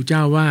เยซูเจ้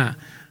าว่า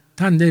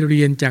ท่านได้เ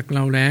รียนจากเร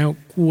าแล้ว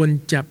ควร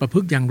จะประพฤ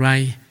ติอย่างไร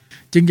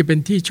จึงจะเป็น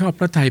ที่ชอบ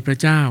พระทัยพระ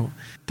เจ้า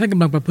ท่านก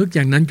ำลังประพฤติอ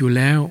ย่างนั้นอยู่แ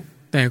ล้ว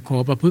แต่ขอ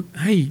ประพฤติ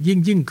ให้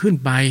ยิ่งขึ้น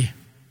ไป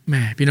แหม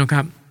พี่น้องค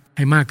รับใ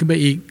ห้มากขึ้นไป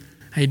อีก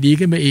ให้ดี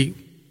ขึ้นไปอีก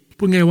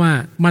พูดง่ายว่า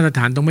มาตรฐ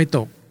านต้องไม่ต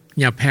ก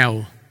อย่าแผ่ว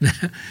นะ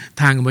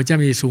ทางของพระเจ้า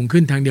มีสูงขึ้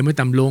นทางเดียวไม่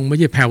ต่ำลงไม่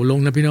ใช่แผ่วลง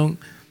นะพี่น้อง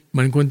เห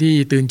มือนคนที่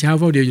ตื่นเช้า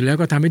เฝ้าเดียวอยู่แล้ว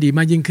ก็ทำให้ดีม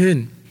ากยิ่งขึ้น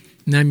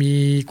นะมี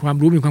ความ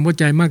รู้มีความเข้า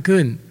ใจมาก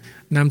ขึ้น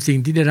นำสิ่ง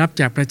ที่ได้รับ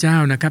จากพระเจ้า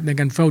นะครับใน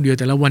การเฝ้าเดียว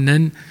แต่ละวันนั้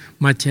น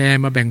มาแชร์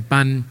มาแบ่ง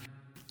ปัน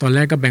ตอนแร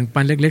กก็แบ่งปั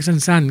นเล็กๆ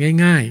สั้น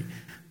ๆง่าย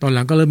ๆตอนห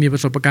ลังก็เริ่มมีปร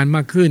ะสบการณ์ม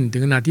ากขึ้นถึ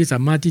งขนาดที่สา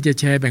มารถที่จะ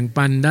แชร์แบ่ง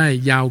ปันได้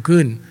ยาว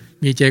ขึ้น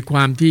มีใจคว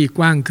ามที่ก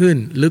ว้างขึ้น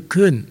ลึก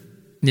ขึ้น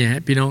เนี่ย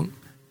พี่น้อง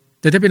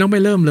แต่ถ้าพี่น้องไ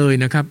ม่เริ่มเลย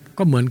นะครับ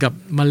ก็เหมือนกับ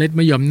เมล็ดไ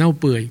ม่ยอมเน่า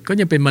เปื่อยก็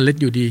ยังเป็นเมล็ด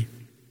อยู่ดี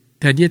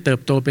แทนที่จะเติบ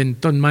โตเป็น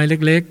ต้นไม้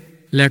เล็ก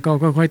ๆแล้วก็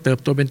ค่อยๆเติบ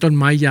โตเป็นต้น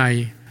ไม้ใหญ่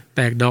แต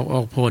กดอกอ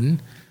อกผล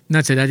น่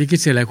าเสียดายที่คริ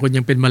สเตียนหลายคน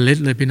ยังเป็นเมล็ด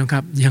เลยพี่น้องค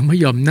รับยังไม่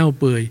ยอมเน่า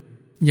เปื่อย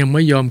ยังไ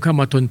ม่ยอมเข้า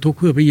มาทนทุกข์เ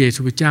พื่อพระเยซู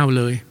คริสต์เจ้า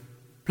เลย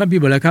พระบิด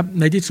าบอกแล้วครับ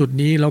ในที่สุด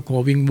นี้เราขอ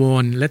วิงวอ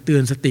นและเตือ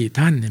นสติ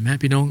ท่านเห็นไหม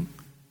พี่น้อง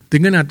ถึ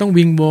งขนาดต้อง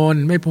วิงวอน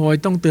ไม่พอ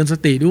ต้องเตือนส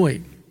ติด้วย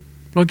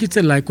เพราะคริสเตี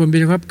ยนหลายคนพี่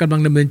น้องครับกำลั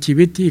งดำเนินชี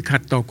วิตที่ขั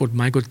ดต่อกฎห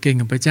มายกฎเกณฑ์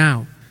ของพระเจ้า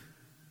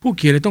ผู้เ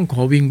ขียนเลยต้องข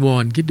อวิงวอ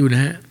นคิดดูน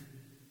ะฮะ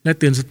และ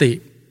เตือนสติ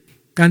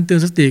การเตือน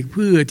สติเ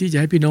พื่อที่จะ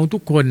ให้พี่น้องทุ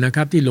กคนนะค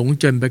รับที่หลง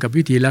จมไปกับ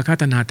วิถีและ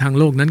ตัณหาทาง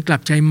โลกนั้นกลั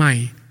บใจใหม่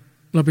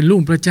เราเป็นลู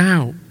กพระเจ้า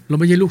เรา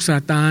ไม่ใช่ลูกซา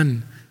ตาน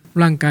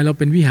ร่างกายเรา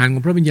เป็นวิหารขอ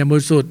งพระวิญญาณบ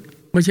ริสุทธิ์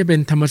ไม่ใช่เป็น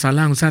ธรรมศาล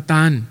าของซาต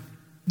าน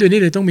ด้วยนี้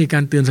เลยต้องมีกา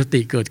รเตือนสติ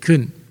เกิดขึ้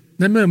น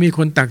นั้นเมื่อมีค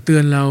นตักเตือ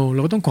นเรา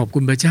ก็ต้องขอบคุ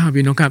ณพระเจ้า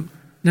พี่น้องครับ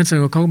นั่นแสด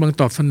งว่าเขากำลัง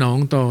ตอบสนอง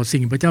ต่อสิ่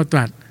งพระเจ้าต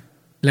รัส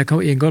และเขา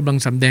เองก็กำลัง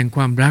สำแดงค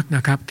วามรักน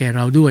ะครับแก่เ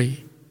ราด้วย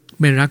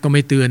ไม่รักก็ไ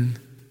ม่เตือน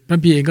พระ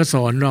พี่เองก็ส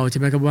อนเราใช่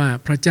ไหมครับว่า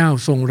พระเจ้า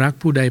ทรงรัก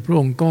ผู้ใดพระ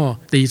องค์ก็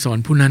ตีสอน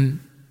ผู้นั้น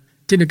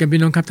เช่นเดียวกันพี่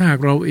น้องครับถ้าหา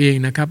กเราเอง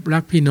นะครับรั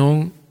กพี่น้อง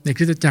ในค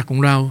ริสตจักรขอ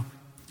งเรา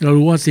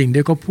รู้ว่าสิ่ง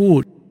ที่เขาพูด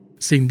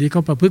สิ่งที่เข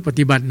าประพฤติป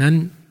ฏิบัตินั้น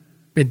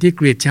เป็นที่เ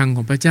กลียดชังข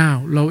องพระเจ้า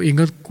เราเอง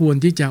ก็ควร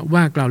ที่จะ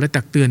ว่ากล่าวและ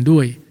ตักเตือนด้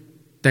วย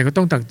แต่ก็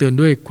ต้องตักเตือน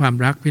ด้วยความ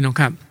รักพี่น้อง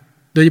ครับ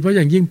โดยเฉพาะอ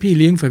ย่างยิ่งพี่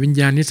เลี้ยงฝ่ายวิญ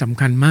ญาณนี่สำ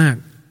คัญมาก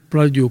เพร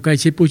าะอยู่ใกล้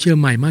ชิดผู้เชื่อ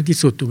ใหม่มากที่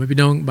สุดถูกไหมพี่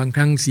น้องบางค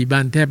รั้งสีบา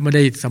นแทบไม่ไ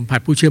ด้สัมผัส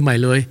ผู้เชื่อใหม่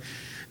เลย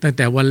ตั้งแ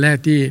ต่วันแรก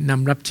ที่น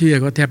ำรับเชื่อ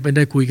ก็แทบไม่ไ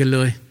ด้คุยกันเล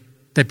ย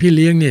แต่พี่เ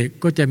ลี้ยงเนี่ย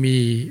ก็จะมี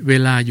เว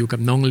ลาอยู่กับ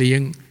น้องเลี้ย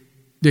ง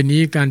เดี๋ยว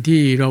นี้การ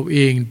ที่เราเอ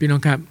งพี่น้อ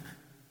งครับ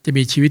จะ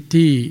มีชีวิต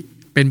ที่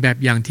เป็นแบบ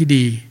อย่างที่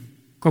ดี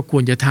ก็คว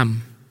รจะท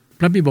ำ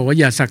พระบิดาบอกว่า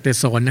อย่าสักแต่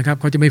สอนนะครับ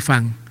เขาจะไม่ฟั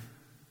ง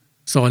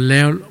สอนแ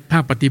ล้วภา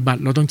คปฏิบัติ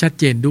เราต้องชัด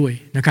เจนด้วย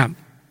นะครับ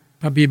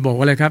พระบิดาบอก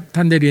ว่าอะไรครับท่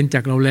านได้เรียนจา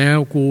กเราแล้ว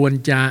ควร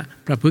จะ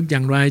ประพฤติอย่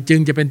างไรจึง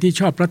จะเป็นที่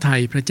ชอบพระทั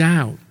ยพระเจ้า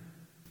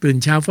ตื่น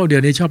เช้าเฝ้าเดือ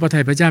นนี้ชอบพระทั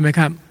ยพระเจ้าไหม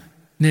ครับ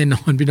แน่น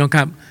อนพี่น้องค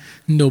รับ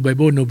no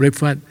Bible no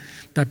breakfast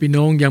แต่พี่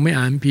น้องยังไม่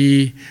อ่านพี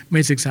ไม่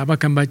ศึกษาพระ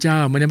คำพระเจ้า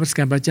ไม่นมัสก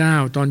ารพระเจ้า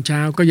ตอนเช้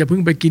าก็อย่าเพิ่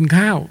งไปกิน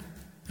ข้าว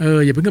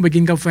อย่าเพิ่งไป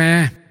กินกาแฟ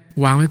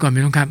วางไว้ก่อน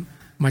พี่น้องครับ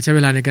มาใช้เว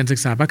ลาในการศึก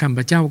ษาพระคำพ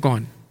ระเจ้าก่อ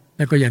นแ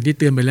ล้วก็อย่างที่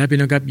เตือนไปแล้วพี่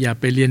น้องครับอย่า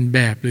ไปเรียนแบ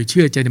บหรือเ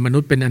ชื่อใจในมนุ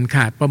ษย์เป็นอันข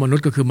าดเพราะมนุษ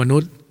ย์ก็คือมนุ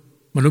ษย์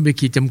มี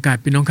ขีดจำกัด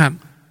พี่น้องครับ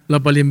เรา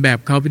ไปเรียนแบบ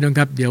เขาพี่น้อง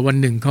ครับเดี๋ยววัน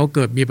หนึ่งเขาเ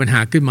กิดมีปัญหา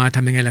ขึ้นมาท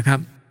ำยังไงล่ะครับ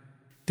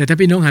แต่ถ้า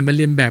พี่น้องหันมาเ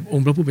รียนแบบอง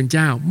ค์พระผู้เป็นเ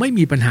จ้าไม่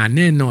มีปัญหาแ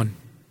น่นอน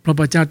เพราะ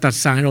พระเจ้าตรัส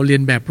สั่งให้เราเรีย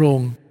นแบบพระอ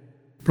งค์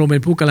เป็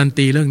นผู้การัน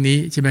ตีเรื่องนี้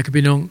ใช่ไหมครับ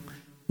พี่น้อง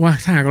ว่า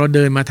ถ้าเราเ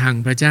ดินมาทาง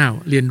พระเจ้า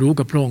เรียนรู้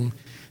กับพระองค์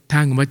ทา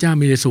งของพระเจ้า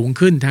มีแต่สูง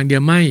ขึ้นทางเดีย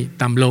วไม่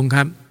ต่ำลงค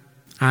รับ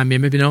อาเมน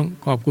ไหมพี่น้อง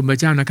ขอบคุณพระ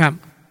เจ้านะครับ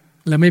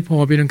และไม่พอ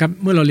พี่น้องครับ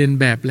เมื่อเราเรียน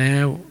แบบแล้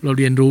วเรา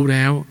เรียนรู้แ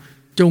ล้ว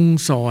จง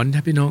สอนค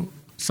รับพี่น้อง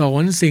สอ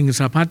นสิ่ง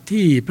สารพัด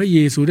ที่พระเย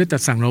ซูได้ตรั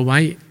สสั่งเราไว้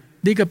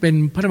นี่ก็เป็น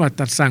พระบัญญัติ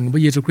ตรัสสั่งของพ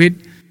ระเยซูคริสต์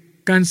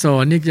การสอ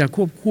นนี่จะค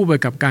วบคู่ไป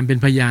กับการเป็น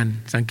พยาน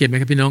สังเกตไหม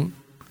ครับพี่น้อง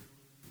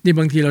นี่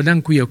บางทีเรานั่ง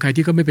คุยกับใคร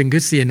ที่เขาไม่เป็นค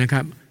ริสเตียนนะค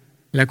รับ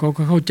แล้วเขา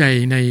ก็เข้าใจ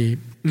ใน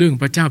เรื่อง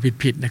พระเจ้า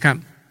ผิดๆนะครับ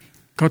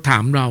เขาถา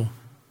มเรา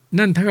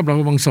นั่นถ้ากับเรา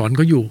กำลังสอนเ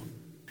ขาอยู่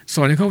ส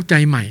อนให้เข้าใจ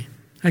ใหม่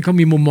ให้เขา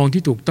มีมุมมอง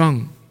ที่ถูกต้อง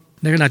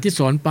ในขณะที่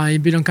สอนไป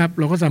พี่น้องครับ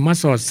เราก็สามารถ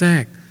สอดแทร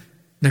ก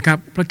นะครับ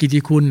พระกิตติ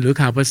คุณหรือ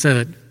ข่าวประเสริ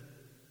ฐ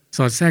ส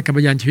อดแทรกกับพ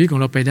ยานชีวิตของ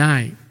เราไปได้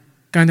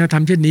การกระท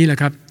ำเช่นนี้แหละ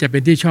ครับจะเป็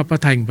นที่ชอบพร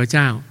ะทัยของพระเ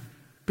จ้า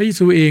พระเย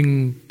ซูเอง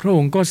พระอ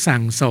งค์ก็สั่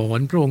งสอน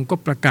พระองค์ก็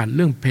ประกาศเ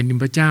รื่องแผ่นดิน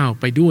พระเจ้า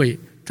ไปด้วย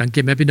สังเก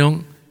ตไหมพี่น้อง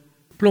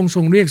พระองค์ท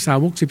รงเรียกสา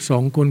วก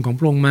12คนของ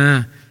พระองค์มา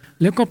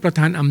แล้วก็ประท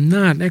านอำน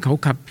าจให้เขา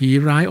ขับผี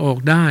ร้ายออก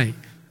ได้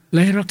แล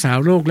ะให้รักษา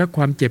โรคและค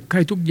วามเจ็บไข้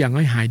ทุกอย่างใ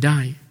ห้หายได้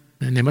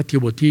ในมัทธิว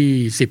บทที่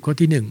10ข้อ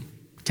ที่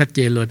1ชัดเจ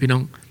นเลยพี่น้อ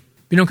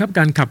งครับก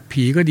ารขับ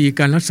ผีก็ดี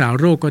การรักษา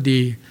โรคก็ดี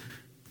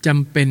จ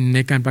ำเป็นใน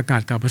การประกา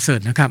ศข่าวประเสริฐ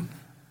นะครับ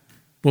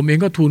ผมเอง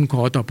ก็ทูลข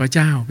อต่อพระเ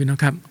จ้าพี่น้อง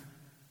ครับ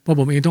เพราะ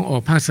ผมเองต้องออ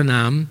กภาคสน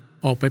าม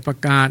ออกไปประ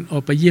กาศออ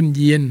กไปเยี่ยมเ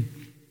ยียน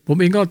ผม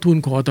เองก็ทูล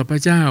ขอต่อพร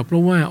ะเจ้าเพรา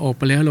ะว่าออกไ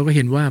ปแล้วเราก็เ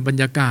ห็นว่าบรร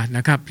ยากาศน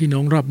ะครับพี่น้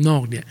องรอบนอ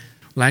กเนี่ย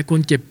หลายคน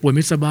เจ็บป่วยไ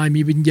ม่สบาย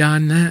มีวิญญาณ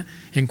นะฮะ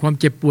แห่งความ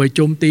เจ็บป่วยโ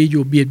จมตีอ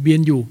ยู่เบียดเบียน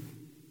อยู่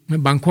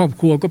บางครอบ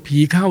ครัวก็ผี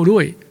เข้าด้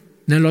วย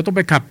นะเราต้องไ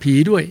ปขับผี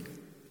ด้วย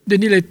เดี๋ยว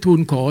นี้เลยทูล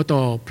ขอต่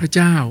อพระเ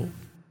จ้า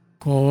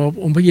ขอ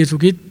องค์พระเยซู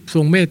คริสต์ท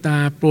รงเมตตา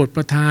โปรดป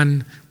ระทาน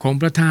ของ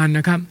ประทานน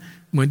ะครับ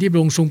เหมือนที่พร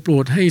ะองค์ทรงโปร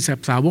ดให้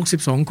สาวก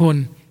12คน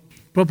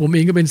เพราะผมเอ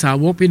งก็เป็นสา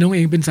วกพี่น้องเอ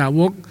งเป็นสาว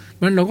ก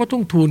นั้นเราก็ต้อ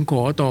งทูลข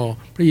อต่อ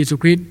พระเยซู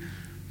คริสต์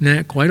น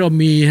ะขอให้เรา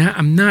มี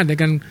อำนาจใน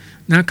การ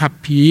ขับ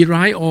ผี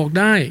ร้ายออก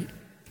ได้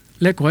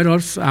และขอให้เรา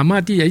สามาร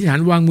ถที่จะอธิษฐาน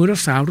วางมือรั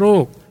กษาโร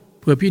ค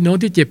เพื่อพี่น้อง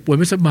ที่เจ็บป่วย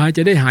ไม่สบายจ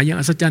ะได้หายอย่าง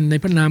อัศจรรย์ใน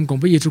พระนามของ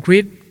พระเยซูคริ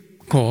สต์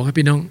ขอครับ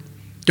พี่น้อง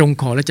จง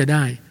ขอและจะไ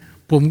ด้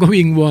ผมก็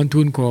วิงวอน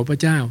ทูลขอพระ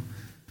เจ้า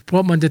เพรา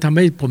ะมันจะทำใ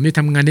ห้ผมได้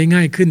ทำงานได้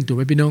ง่ายขึ้นถูกไห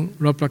มพี่น้อง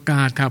เราประก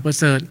าศข่าวประ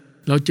เสริฐ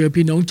เราเจอ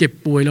พี่น้องเจ็บ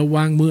ป่วยเราว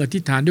างมืออธิ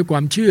ษฐานด้วยคว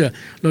ามเชื่อ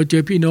เราเจ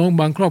อพี่น้อง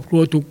บางครอบครั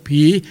วถูก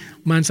ผี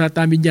มารซาต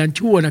านวิญญาณ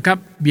ชั่วนะครับ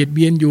เบียดเ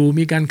บียนอยู่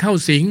มีการเข้า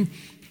สิง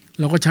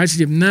เราก็ใช้สิท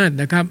ธิอำนาจ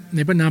นะครับใน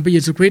พระนามพระเย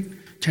ซูคริสต์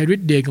ใช้ฤ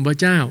ทธิ์เดชของพระ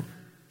เจ้า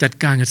จัด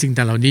การกับสิ่ง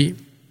ต่างเหล่านี้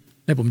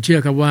และผมเชื่อ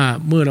ครับว่า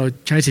เมื่อเรา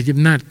ใช้สิทธิอ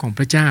ำนาจของพ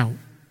ระเจ้า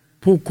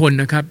ผู้คน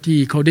นะครับที่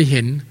เขาได้เ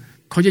ห็น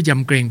เขาจะย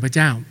ำเกรงพระเ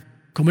จ้า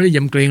เขาไม่ได้ย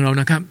ำเกรงเรา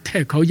นะครับแต่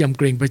เขายำเ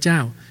กรงพระเจ้า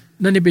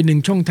นั่นเป็นหนึ่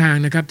งช่องทาง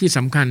นะครับที่ส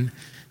ำคัญ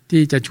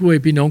ที่จะช่วย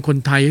พี่น้องคน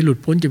ไทยให้หลุด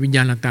พ้นจากวิญญ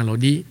าณต่างๆเหล่า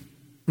นี้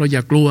เราอย่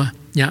ากลัว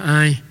อย่าอ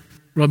าย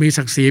เรามี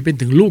ศักดิ์ศรีเป็น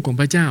ถึงลูกของ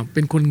พระเจ้าเ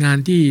ป็นคนงาน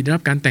ที่ได้รั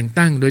บการแต่ง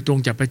ตั้งโดยตรง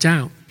จากพระเจ้า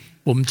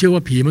ผมเชื่อว่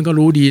าผีมันก็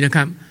รู้ดีนะค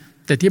รับ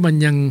แต่ที่มัน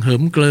ยังเหิ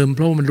มเกริมเพ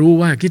ราะมันรู้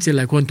ว่าคริสเตียนห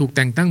ลายคนถูกแ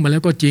ต่งตั้งมาแล้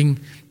วก็จริง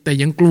แต่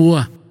ยังกลัว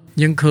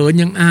ยังเขิน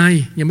ยังอาย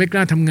ยังไม่ก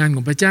ล้าทำงานข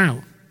องพระเจ้า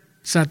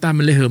ซาตาน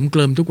มันเลยเหิมเก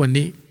ริมทุกวัน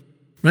นี้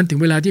นั้นถึง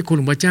เวลาที่คน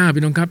ของพระเจ้า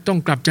พี่น้องครับต้อง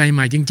กลับใจให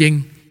ม่จริง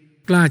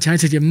ๆกล้าใช้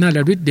สิทธิอำนาจแล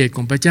ะฤทธิ์เดชข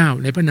องพระเจ้า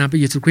ในพระนามพระ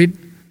เยซูคริสต์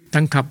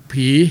ทั้งขับ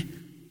ผี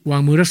วา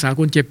งมือรักษา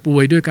คนเจ็บป่ว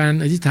ยด้วยการ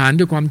อธิษฐาน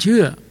ด้วยความเชื่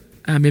อ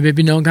อาเมนเป็น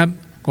พี่น้องครับ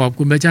ขอบ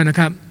คุณพระเจ้านะ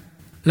ครับ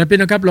และพี่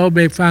น้องครับเราเบ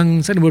รกฟัง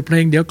สักบทเพล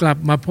งเดี๋ยวกลับ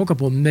มาพบกับ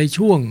ผมใน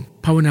ช่วง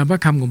ภาวนาพระ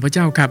คำของพระเ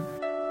จ้าครับ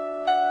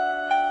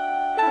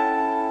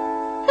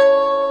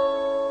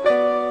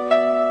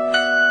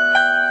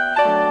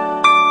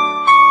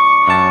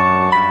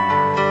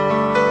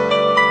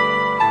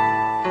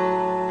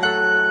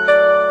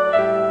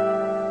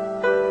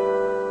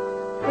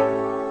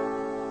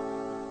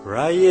พร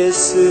ะเย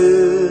ซู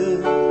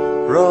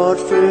โปรด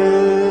ฟื้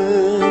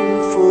น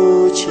ฟู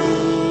ชี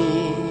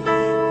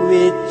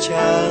วิต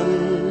ฉัน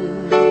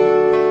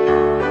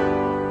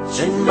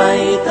ไม่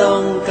ต้อ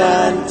งก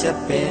ารจะ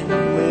เป็น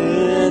เหมื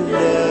อนเ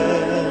ดิ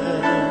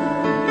ม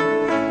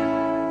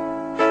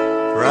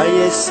พระเ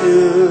ยซู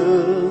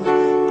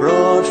ร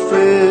ด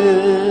ฟื้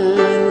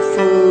น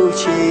ฟู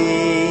ชี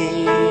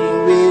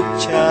วิต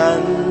ฉั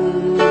น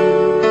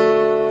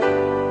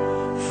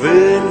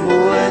ฟื้น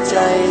หัวใจ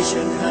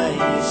ฉันให้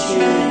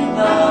ชื่นบ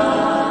า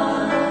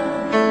น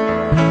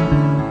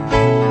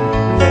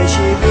ใน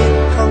ชีวิต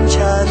ของ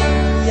ฉัน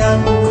ยัง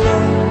ค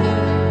ง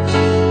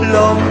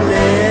ล้มเหล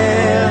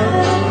ว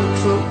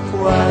ทุก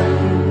วัน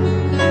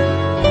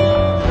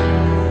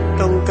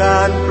ต้องกา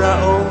รพระ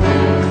องค์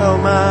เข้า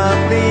มา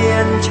เปลี่ย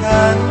น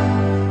ฉัน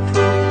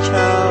ทุกเ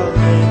ช้า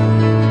เย็น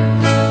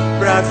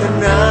ปรารถ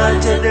นา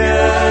จะเดิ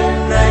น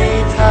ใน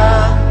ทา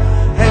ง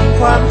แห่ง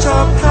ความชอ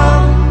บธรร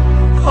ม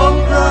ของ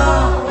พระ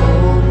อ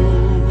งค์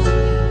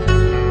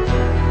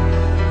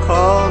ข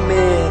อเม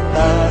ตต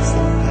า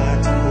สัมผัส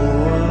หั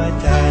ว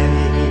ใจ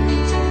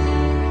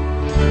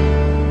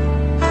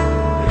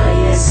พระ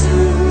เยซู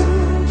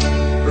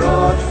โปร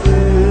ด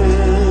ฟื้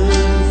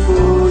นฟู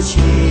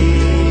ชี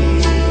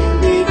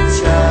วิต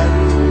ฉัน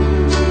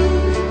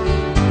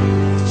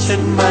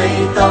ไม่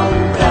ต้อง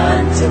กา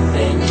รจะเ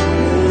ป็น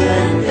เหมื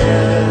อนเดิ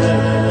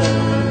ม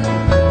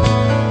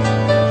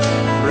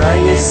พระ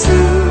เยซู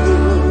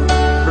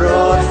โปร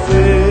ด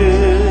ฟื้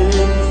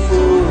น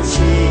ฟู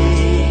ชี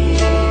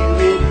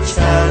วิต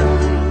ฉัน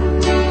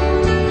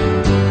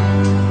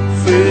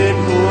ฟื้น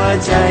หัว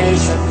ใจ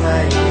ฉันให้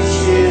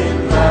ชื่น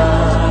บา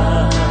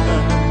น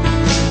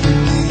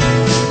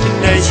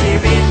ในชี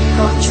วิตข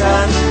องฉั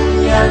น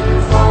ยัง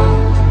คง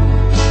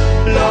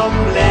ล้ม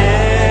เหล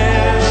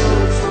ว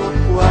ทุก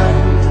วัน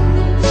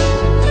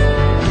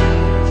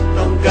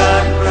ต้องกา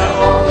รพระ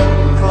องค์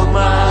เข้าม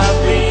า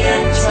เปลี่ย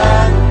นฉั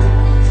น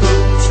ทุ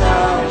กเช้า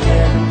เ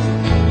ย็น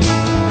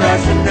ปราร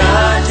ถนา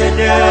จะเ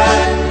ดิ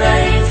นใน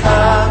ท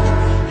าง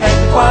แห่ง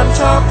ความ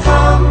ชอบธร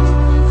รม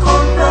ขอ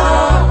งพระ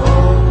อ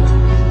งค์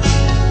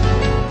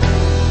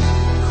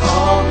ขอ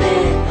เม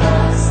ตตา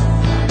สัม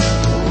ผัส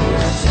หัว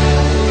ใจ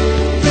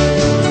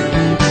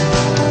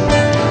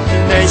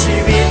ในชี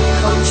วิต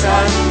ของฉั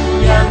น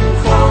ยัง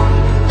คง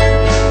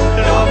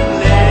ล้ม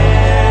เหล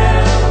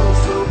ว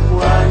ทุก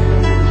วัน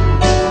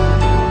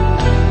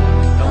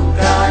ต้อง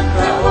การพ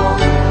ระอง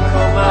ค์เข้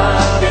ามา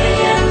เป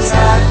ลี่ยน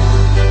ฉัน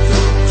ทุ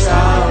กเช้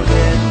าเ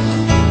ย็น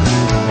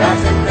ปราร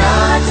ถนา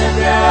จะเ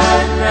ดิ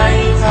นใน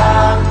ทา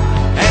ง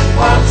แห่งค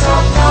วามชอ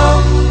บธรร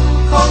ม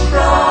ของพ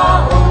ระ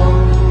อง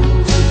ค์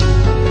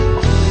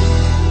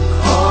ข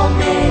อเ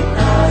มตต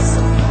า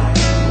สัมผัส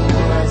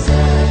หัวใจ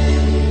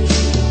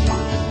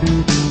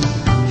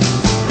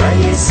พระ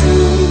เยซู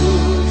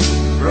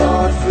โปร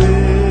ดฟื้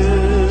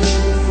น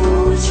ฟู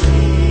ชี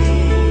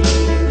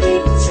วิ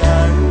ตฉั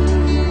น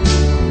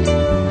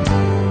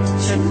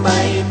ไ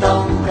ม่ต้อ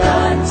งก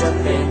ารจะ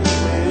เป็น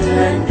เหมื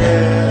อนเ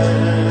ดิ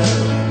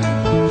ม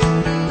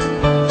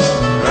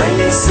พระเ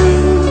ยซู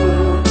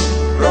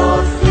โปร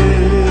ดฟื้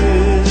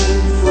น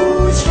ฟู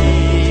ชี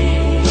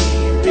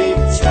วิต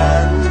ฉั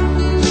น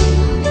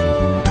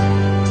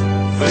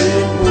ฟื้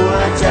นหัว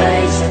ใจ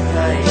ฉันใ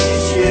ห้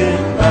ชื่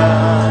นบา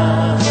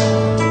น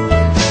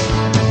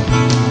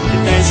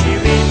ในชี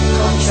วิตข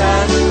องฉั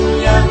น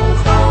ยัง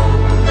คง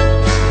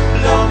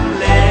ล้ม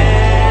เหล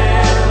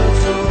ว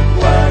ทุก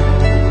วัน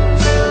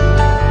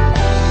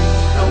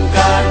ต้องก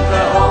ารพร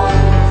ะอง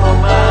ค์เข้า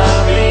มา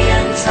เปลี่ย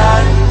นฉั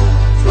น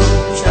ทุก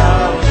เช้า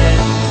เย็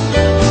น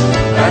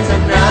ปรารถ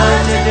นา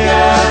จะเ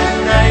ดิน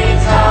ใน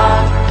ทา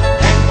ง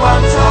แห่งควา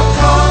มชอบ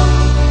ธรรม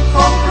ข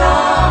องพระ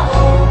อ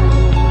งค์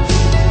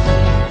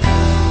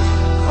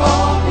ขอ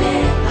เม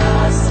ตตา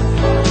สัม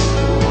ผัส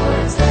หัว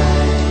ใจ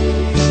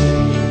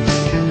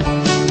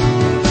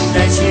ใน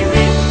ชี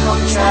วิตของ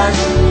ฉัน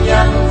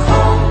ยังค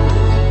ง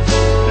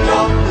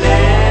ล้มเหล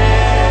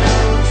ว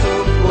ทุ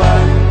กวั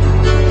น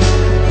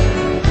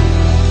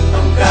ต้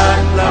องการ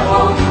พระอ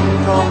งค์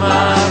เข้ามา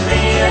เป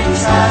ลี่ยน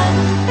ฉัน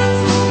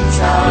ทุกเ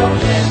ช้า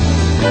เย็น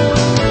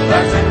ปร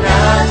ารถนา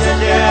จะ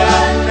เดิ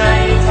นใน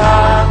ท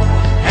าง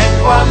แห่ง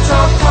ความช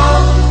อบธรร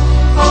ม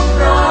ของพ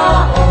ระ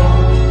องค์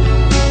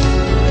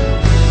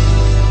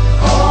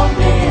ขอเ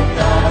มตต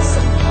า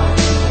สัมผัส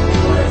หั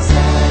วใจ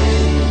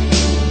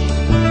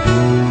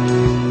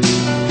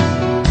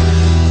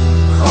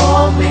ขอ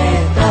เม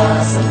ตตา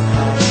สัม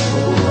ผัส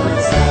หัว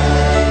ใจ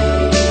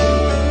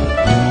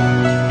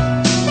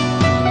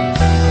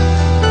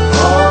ข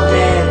อเม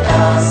ตต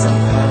าสัม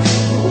ผัส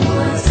หัว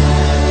ใจ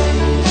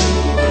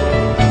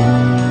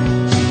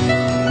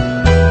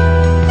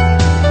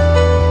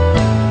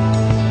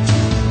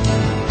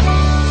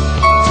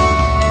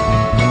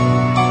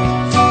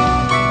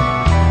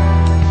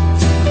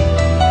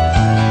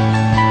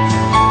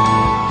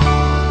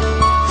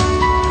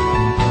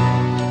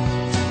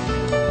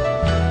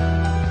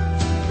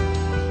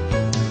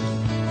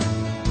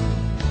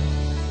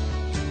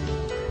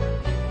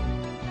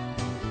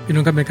พี่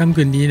น้องครับในค่ำ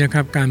คืนนี้นะค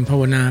รับการภา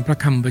วนาพระ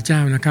คำพระเจ้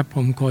านะครับผ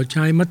มขอใ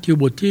ช้มัทธิว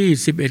บทที่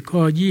11ข้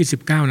อ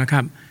29นะค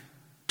รับ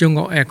จงเอ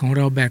าแอกของเ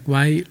ราแบกไ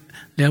ว้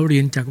แล้วเรี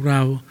ยนจากเร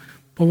า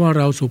เพราะว่าเ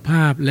ราสุภ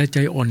าพและใจ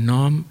อ่อน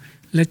น้อม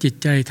และจิต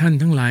ใจท่าน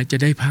ทั้งหลายจะ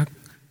ได้พัก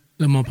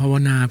เรามาภาว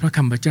นาพระค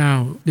ำพระเจ้า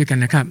ด้วยกัน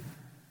นะครับ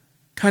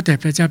ข้าแต่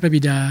พระเจ้าพระ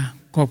บิดา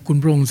ขอบคุณ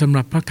พระองค์สำห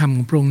รับพระคำข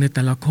องพระองค์ในแ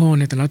ต่ละข้อ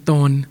ในแต่ละต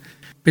อน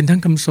เป็นทั้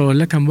งคำสอน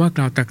และคำว่าก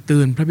ล่าวตักเตื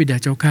อนพระบิดา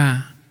เจ้าข้า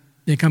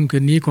ในค่ำคื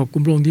นนี้ขอบคุ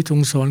ณพระองค์ที่ทร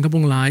งสอนข้าพ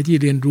งหลายที่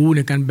เรียนรู้ใน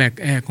การแบก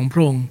แอกของพร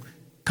ะองค์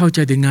เข้าใจ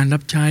ถึงงานรั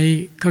บใช้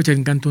เข้าใจ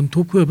ถึงการทน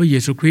ทุกข์เพื่อพระเย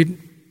ซูคริสต์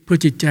เพื่อ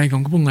จิตใจขอ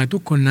งข้าพงหลายทุ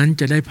กคนนั้น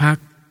จะได้พัก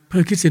เพื่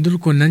อคริสเตียนทุ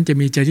กคนนั้นจะ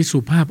มีใจที่สุ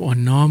ภาพอ่อน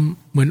น้อม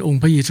เหมือนอง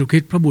ค์พระเยซูคริ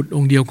สต์พระบุตรอ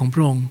งค์เดียวของพ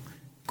ระองค์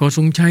ขอท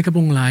รงใช้ข้าพ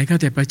งหลายข้า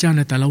แต่พระเจ้าใ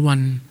นแต่ละวัน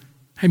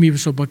ให้มีปร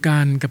ะสบกา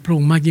รณ์กับพระอ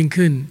งค์มากยิ่ง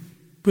ขึ้น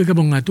เพื่อข้า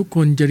พงหลายทุกค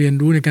นจะเรียน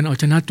รู้ในการเอา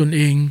ชนะตนเ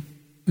อง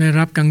และ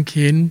รับกางเข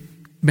น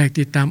แบก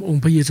ติดตามอง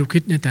ค์พระเยซูคริ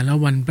สต์ในแต่ละ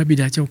วันพระบิ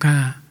ดาเจ้าข้า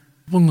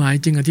พวกหลาย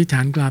จึงอธิษฐ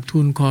านกราบทู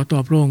ลขอต่อ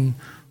พระองค์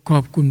ขอ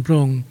บคุณพระ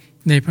องค์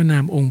ในพระนา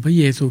มองค์พระ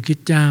เยซูคริส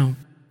ต์เจ้า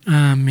อ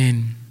าเมน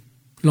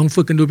ลอง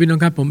ฝึกกันดูพี่น้อง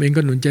ครับผมเอง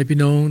ก็หนุนใจพี่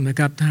น้องนะ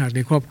ครับถ้าหากใน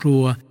ครอบครั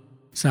ว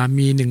สา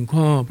มี1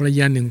ข้อภรร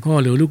ยา1ข้อ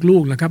หรือลู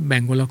กๆนะครับแบ่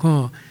งคนละข้อ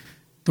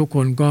ทุกค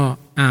นก็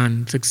อ่าน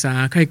ศึกษา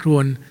ใคร่ครว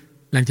ญ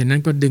หลังจากนั้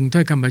นก็ดึงถ้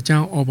อยคำพระเจ้า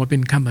ออกมาเป็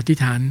นคำอธิษ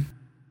ฐาน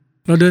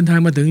เราเดินทาง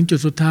มาถึงจุด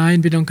สุดท้าย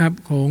พี่น้องครับ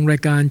ของรา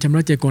ยการชำร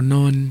ะใจก่อนน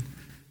อน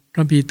พระ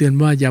คัมภีร์เตือน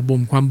ว่าอย่าบ่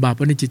มความบาปไ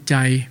ว้ในจิตใจ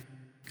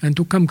การ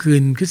ทุกค่ำคื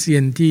นคริสเตีย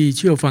นที่เ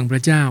ชื่อฟังพร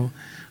ะเจ้า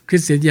คริ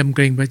สเตียนยำเก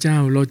รงพระเจ้า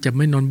เราจะไ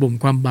ม่นอนบ่ม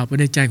ความบาปไว้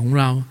ในใจของ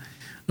เรา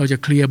เราจะ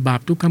เคลียร์บาป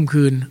ทุกค่ำ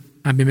คืน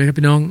อาเมนไหมครับ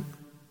พี่น้อง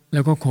แล้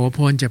วก็ขอพ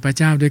รจากพระ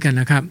เจ้าด้วยกัน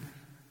นะครับ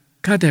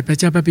ข้าแต่พระ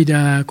เจ้าพระบิด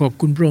าขอบ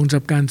คุณพระองค์สำห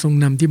รับการทรง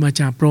นำที่มา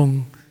จากพระองค์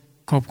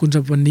ขอบคุณสำ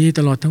หรับวันนี้ต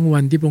ลอดทั้งวั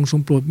นที่พระองค์ทร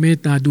งโปรดเมต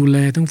ตาดูแล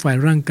ทั้งฝ่าย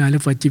ร่างกายและ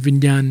ฝ่ายจิตวิญ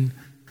ญาณ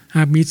ห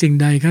ากมีสิ่ง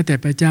ใดข้าแต่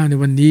พระเจ้าใน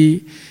วันนี้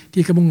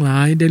ที่ข้าพงหลา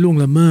ยได้ล่วง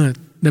ละเมิด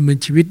ดำเนิน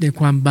ชีวิตใน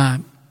ความบาป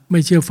ไม่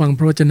เชื่อฟังพ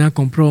ระวจนะข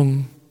องพระองค์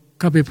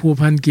เข้าไปพัว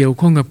พันเกี่ยว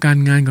ข้องกับการ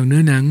งานของเนื้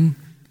อหนัง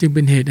จึงเ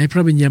ป็นเหตุให้พร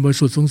ะวิญญาณบริ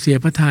สุทธิ์ทรงเสีย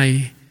พระทัย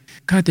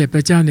ข้าแต่พร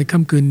ะเจ้าในค่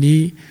ำคืนนี้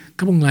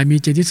ข้าพงหลายมี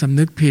ใจที่สำ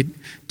นึกผิด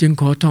จึง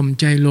ขอถ่อม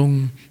ใจลง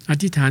อ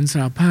ธิษฐานสา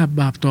รภาพ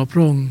บาปต่อพร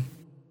ะองค์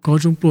ขอ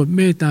ทรงโปรดเ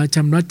มตตาช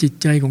ำระจิต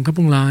ใจของข้าพ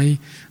งหลาย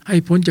ให้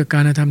พ้นจากกา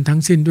รกระทำทั้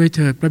งสิ้นด้วยเ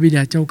ถิดพระบิด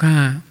าเจ้าข้า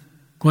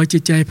ขอจิ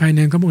ตใจภายใน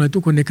ข้าพงหลายทุ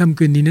กคนในค่ำ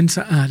คืนนี้นั้นส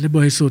ะอาดและบ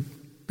ริสุทธิ์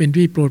เป็น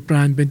ที่โปรดปร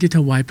านเป็นที่ถ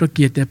วายพระเ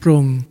กียรติแด่พระอ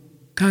งค์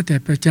ข้าแต่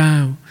พระเจ้า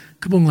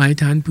ข้าพงหลาย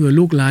ฐานเผื่อ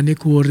ลูกหลานใน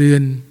ครัวเรือ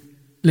น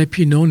และ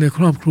พี่น้องในค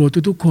รอบครัว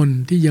ทุกๆคน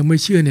ที่ยังไม่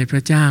เชื่อในพร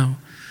ะเจ้า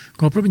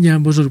ขอพระวิญญาณ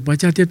บริสุทธิ์พระ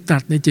เจ้าที่ตรั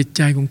สในจิตใ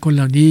จของคนเ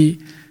หล่านี้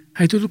ใ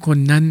ห้ทุกๆคน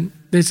นั้น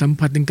ได้สัม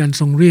ผัสถึงการ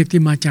ทรงเรียก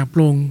ที่มาจากพร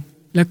ะองค์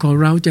และขอ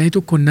เร้าใจให้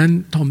ทุกคนนั้น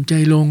ถ่อมใจ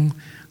ลง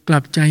กลั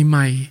บใจให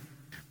ม่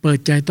เปิด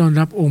ใจต้อน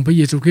รับองค์พระเ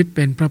ยซูคริสต์เ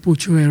ป็นพระผู้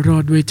ช่วยรอ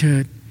ดด้วยเถิ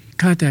ด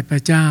ข้าแต่พร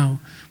ะเจ้า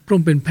พระอ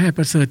งค์เป็นแพทย์ป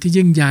ระเสริฐที่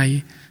ยิ่งใหญ่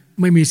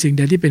ไม่มีสิ่งใ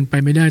ดที่เป็นไป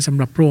ไม่ได้สำ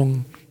หรับพระองค์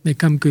ใน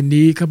ค่ำคืน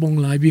นี้ข้าพง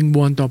หลายวิงว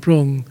อนต่อพระอ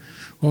งค์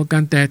ขอกา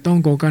รแตะต้อง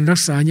ขอการรั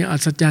กษาอย่างอั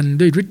ศจรรย์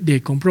ด้วยฤทธิ์เด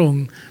ชของพระอง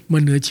ค์มา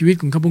เหนือชีวิต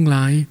ของข้าพงหล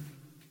าย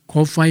ข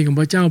อไฟของ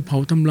พระเจ้าเผา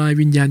ทำลาย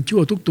วิญญาณชั่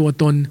วทุกตัว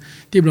ตน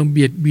ที่กำลังเ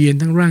บียดเบียน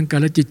ทั้งร่างกาย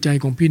และจิตใจ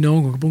ของพี่น้อง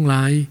ของข้าพงหล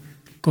าย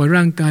ขอ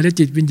ร่างกายและ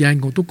จิตวิญญาณ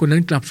ของทุกคนนั้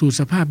นกลับสู่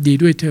สภาพดี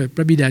ด้วยเถิดพ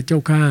ระบิดาเจ้า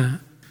ข้า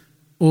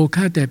โอ้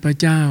ข้าแต่พระ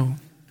เจ้า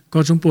ขอ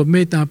ทรงโปรดเม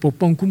ตตาปก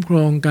ป้องคุ้มคร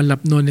องการหลั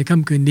บนอนในค่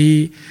ำคืนนี้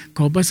ข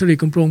อพระสิริ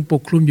ของพระองค์ป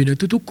กคลุมอยู่ใน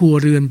ทุกๆครัว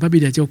เรือนพระบิ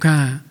ดาเจ้าข้า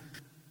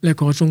และ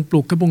ขอทรงปลุ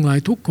กข้าพงหลาย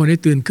ทุกคนให้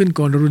ตื่นขึ้น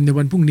ก่อนอรุณใน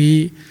วันพรุ่งนี้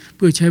เ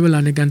พื่อใช้เวลา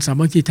ในการสา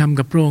มัคคีธรรม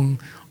กับพระองค์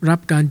รับ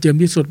การเจิม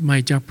ที่สดใหม่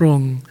จากพระอ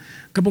งค์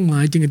ข้าพงหล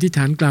ายจึงอธิษฐ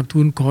านกราบทู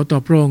ลขอต่อ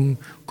พระองค์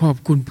ขอบ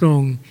คุณพระอ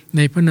งค์ใ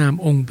นพระนาม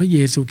องค์พระเย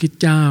ซูคริส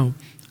ต์เจ้า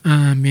อ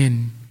าเมน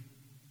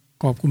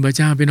ขอบคุณพระเ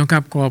จ้าพี่น้องค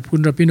รับขอบคุณ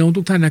พี่น้อง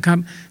ทุกท่านนะครับ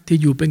ที่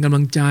อยู่เป็นกำ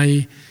ลังใจ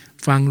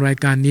ฟังราย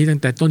การนี้ตั้ง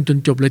แต่ต้นจน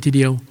จบเลยทีเ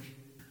ดียว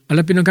เอา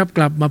ล่ะพี่น้องครับก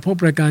ลับมาพบ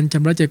รายการช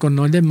ำระใจก่อนน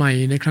อนได้ใหม่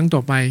ในครั้งต่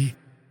อไป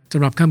ส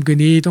ำหรับค่ำคืน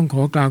นี้ต้องข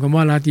อกล่าวคำ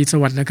ว่าราตรีส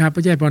วัสดิ์นะครับพร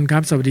ะเจ้าพรครั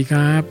บสวัสดีค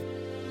รับ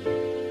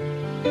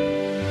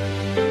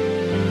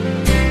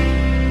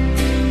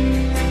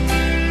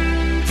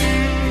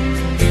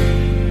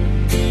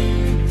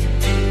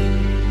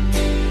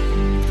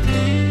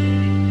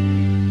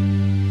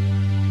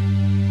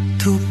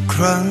ทุกค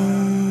รั้ง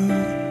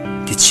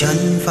ที่ฉัน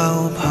เฝ้า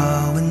ภา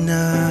วน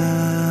า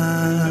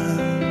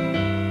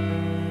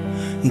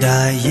ไ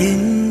ด้ยิ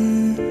น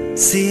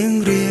เสียง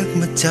เรียก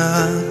มาจา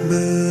กเ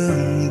บื้อง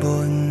บ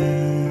น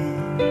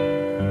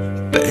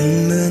เป็น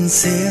เหมือนเ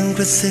สียงก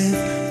ระซิบ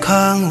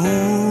ข้างหู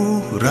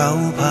เรา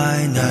ภา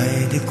ยใน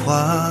ด้วยคว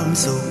าม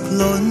สุข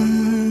ล้น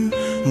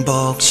บ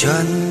อกฉั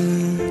น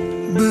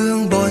เบื้อง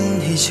บน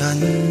ให้ฉัน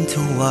ถ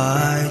วา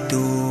ย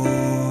ตัว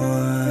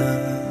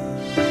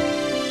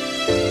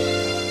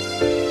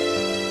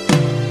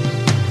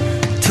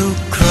ทุก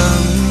ครั้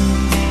ง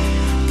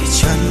ที่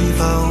ฉันเ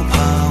ฝ้าภ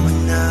าว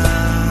นา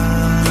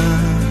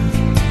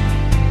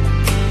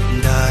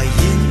ได้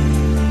ยิน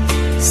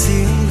เสี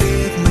ยงเรี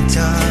ยกมาจ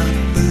าก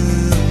เบื้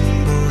อง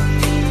บน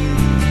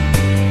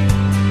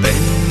เป็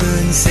นเหมือ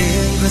นเสีย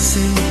งกระ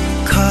ซิบ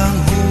ข้าง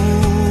หู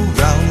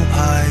เราภ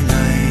ายใน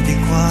ด้วย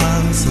ควา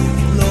มสุข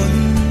ล้น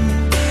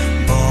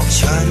บอก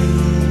ฉัน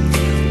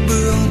เ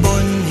บื้องบ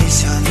นให้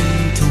ฉัน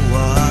ถว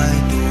าย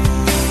ตั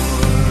ว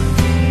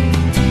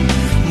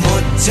หม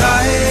ดใจ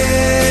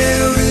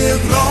เรีย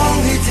กร้อง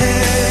ให้เท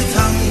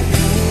ทั้ง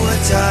หัว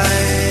ใจ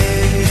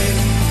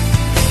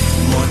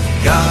หมด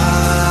กา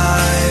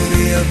ยเ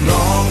รียก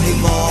ร้องให้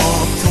มอ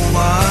บถว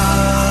า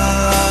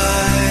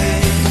ย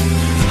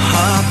ห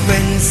ากเป็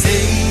น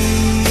สิ่ง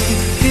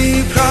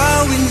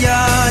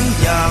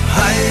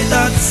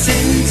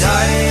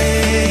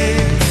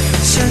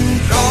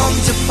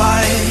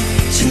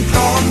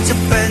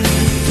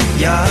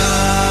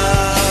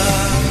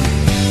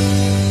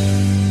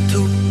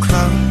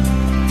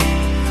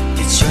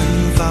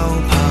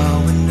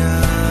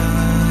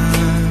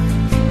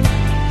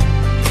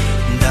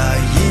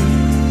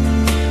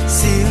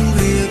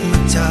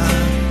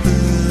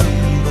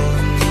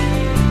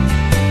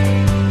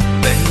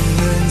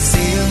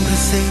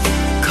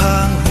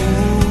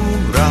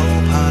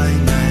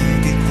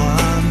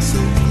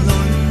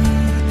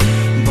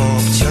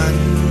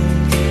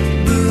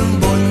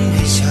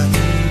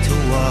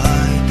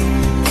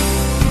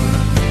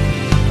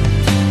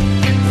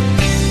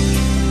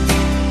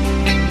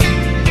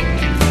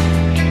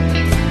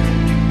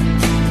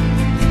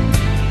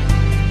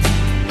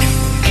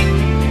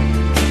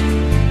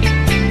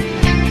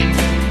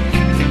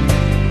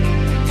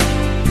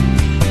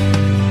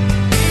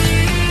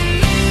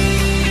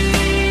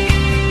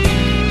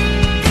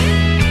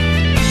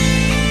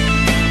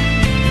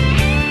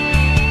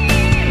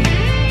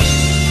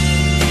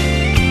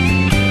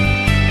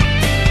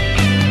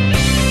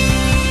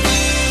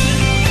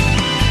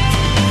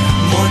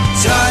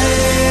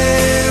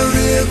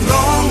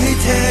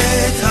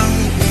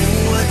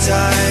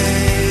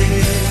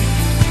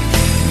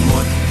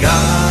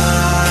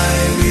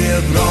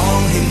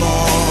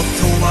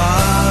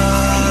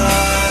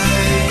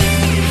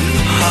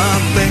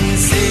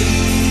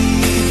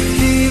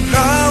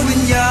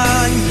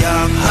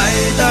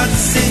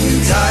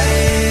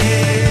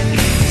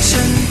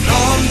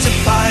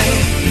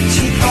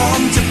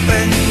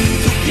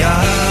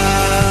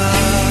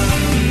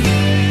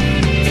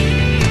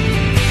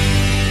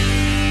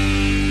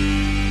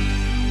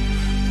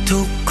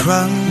ทุกค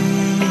รั้ง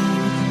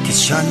ที่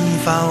ฉัน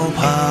เฝ้า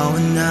ภาว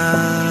นา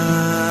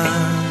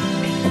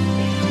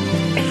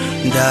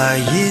ได้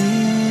ยิน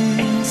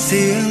เ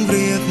สียงเ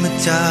รียกมา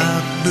จา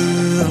กเ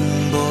บื้อง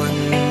บน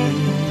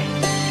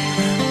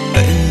เ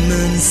ป็นเห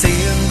มือนเสี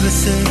ยงกระ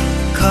ซิบ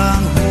ข้า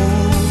งหู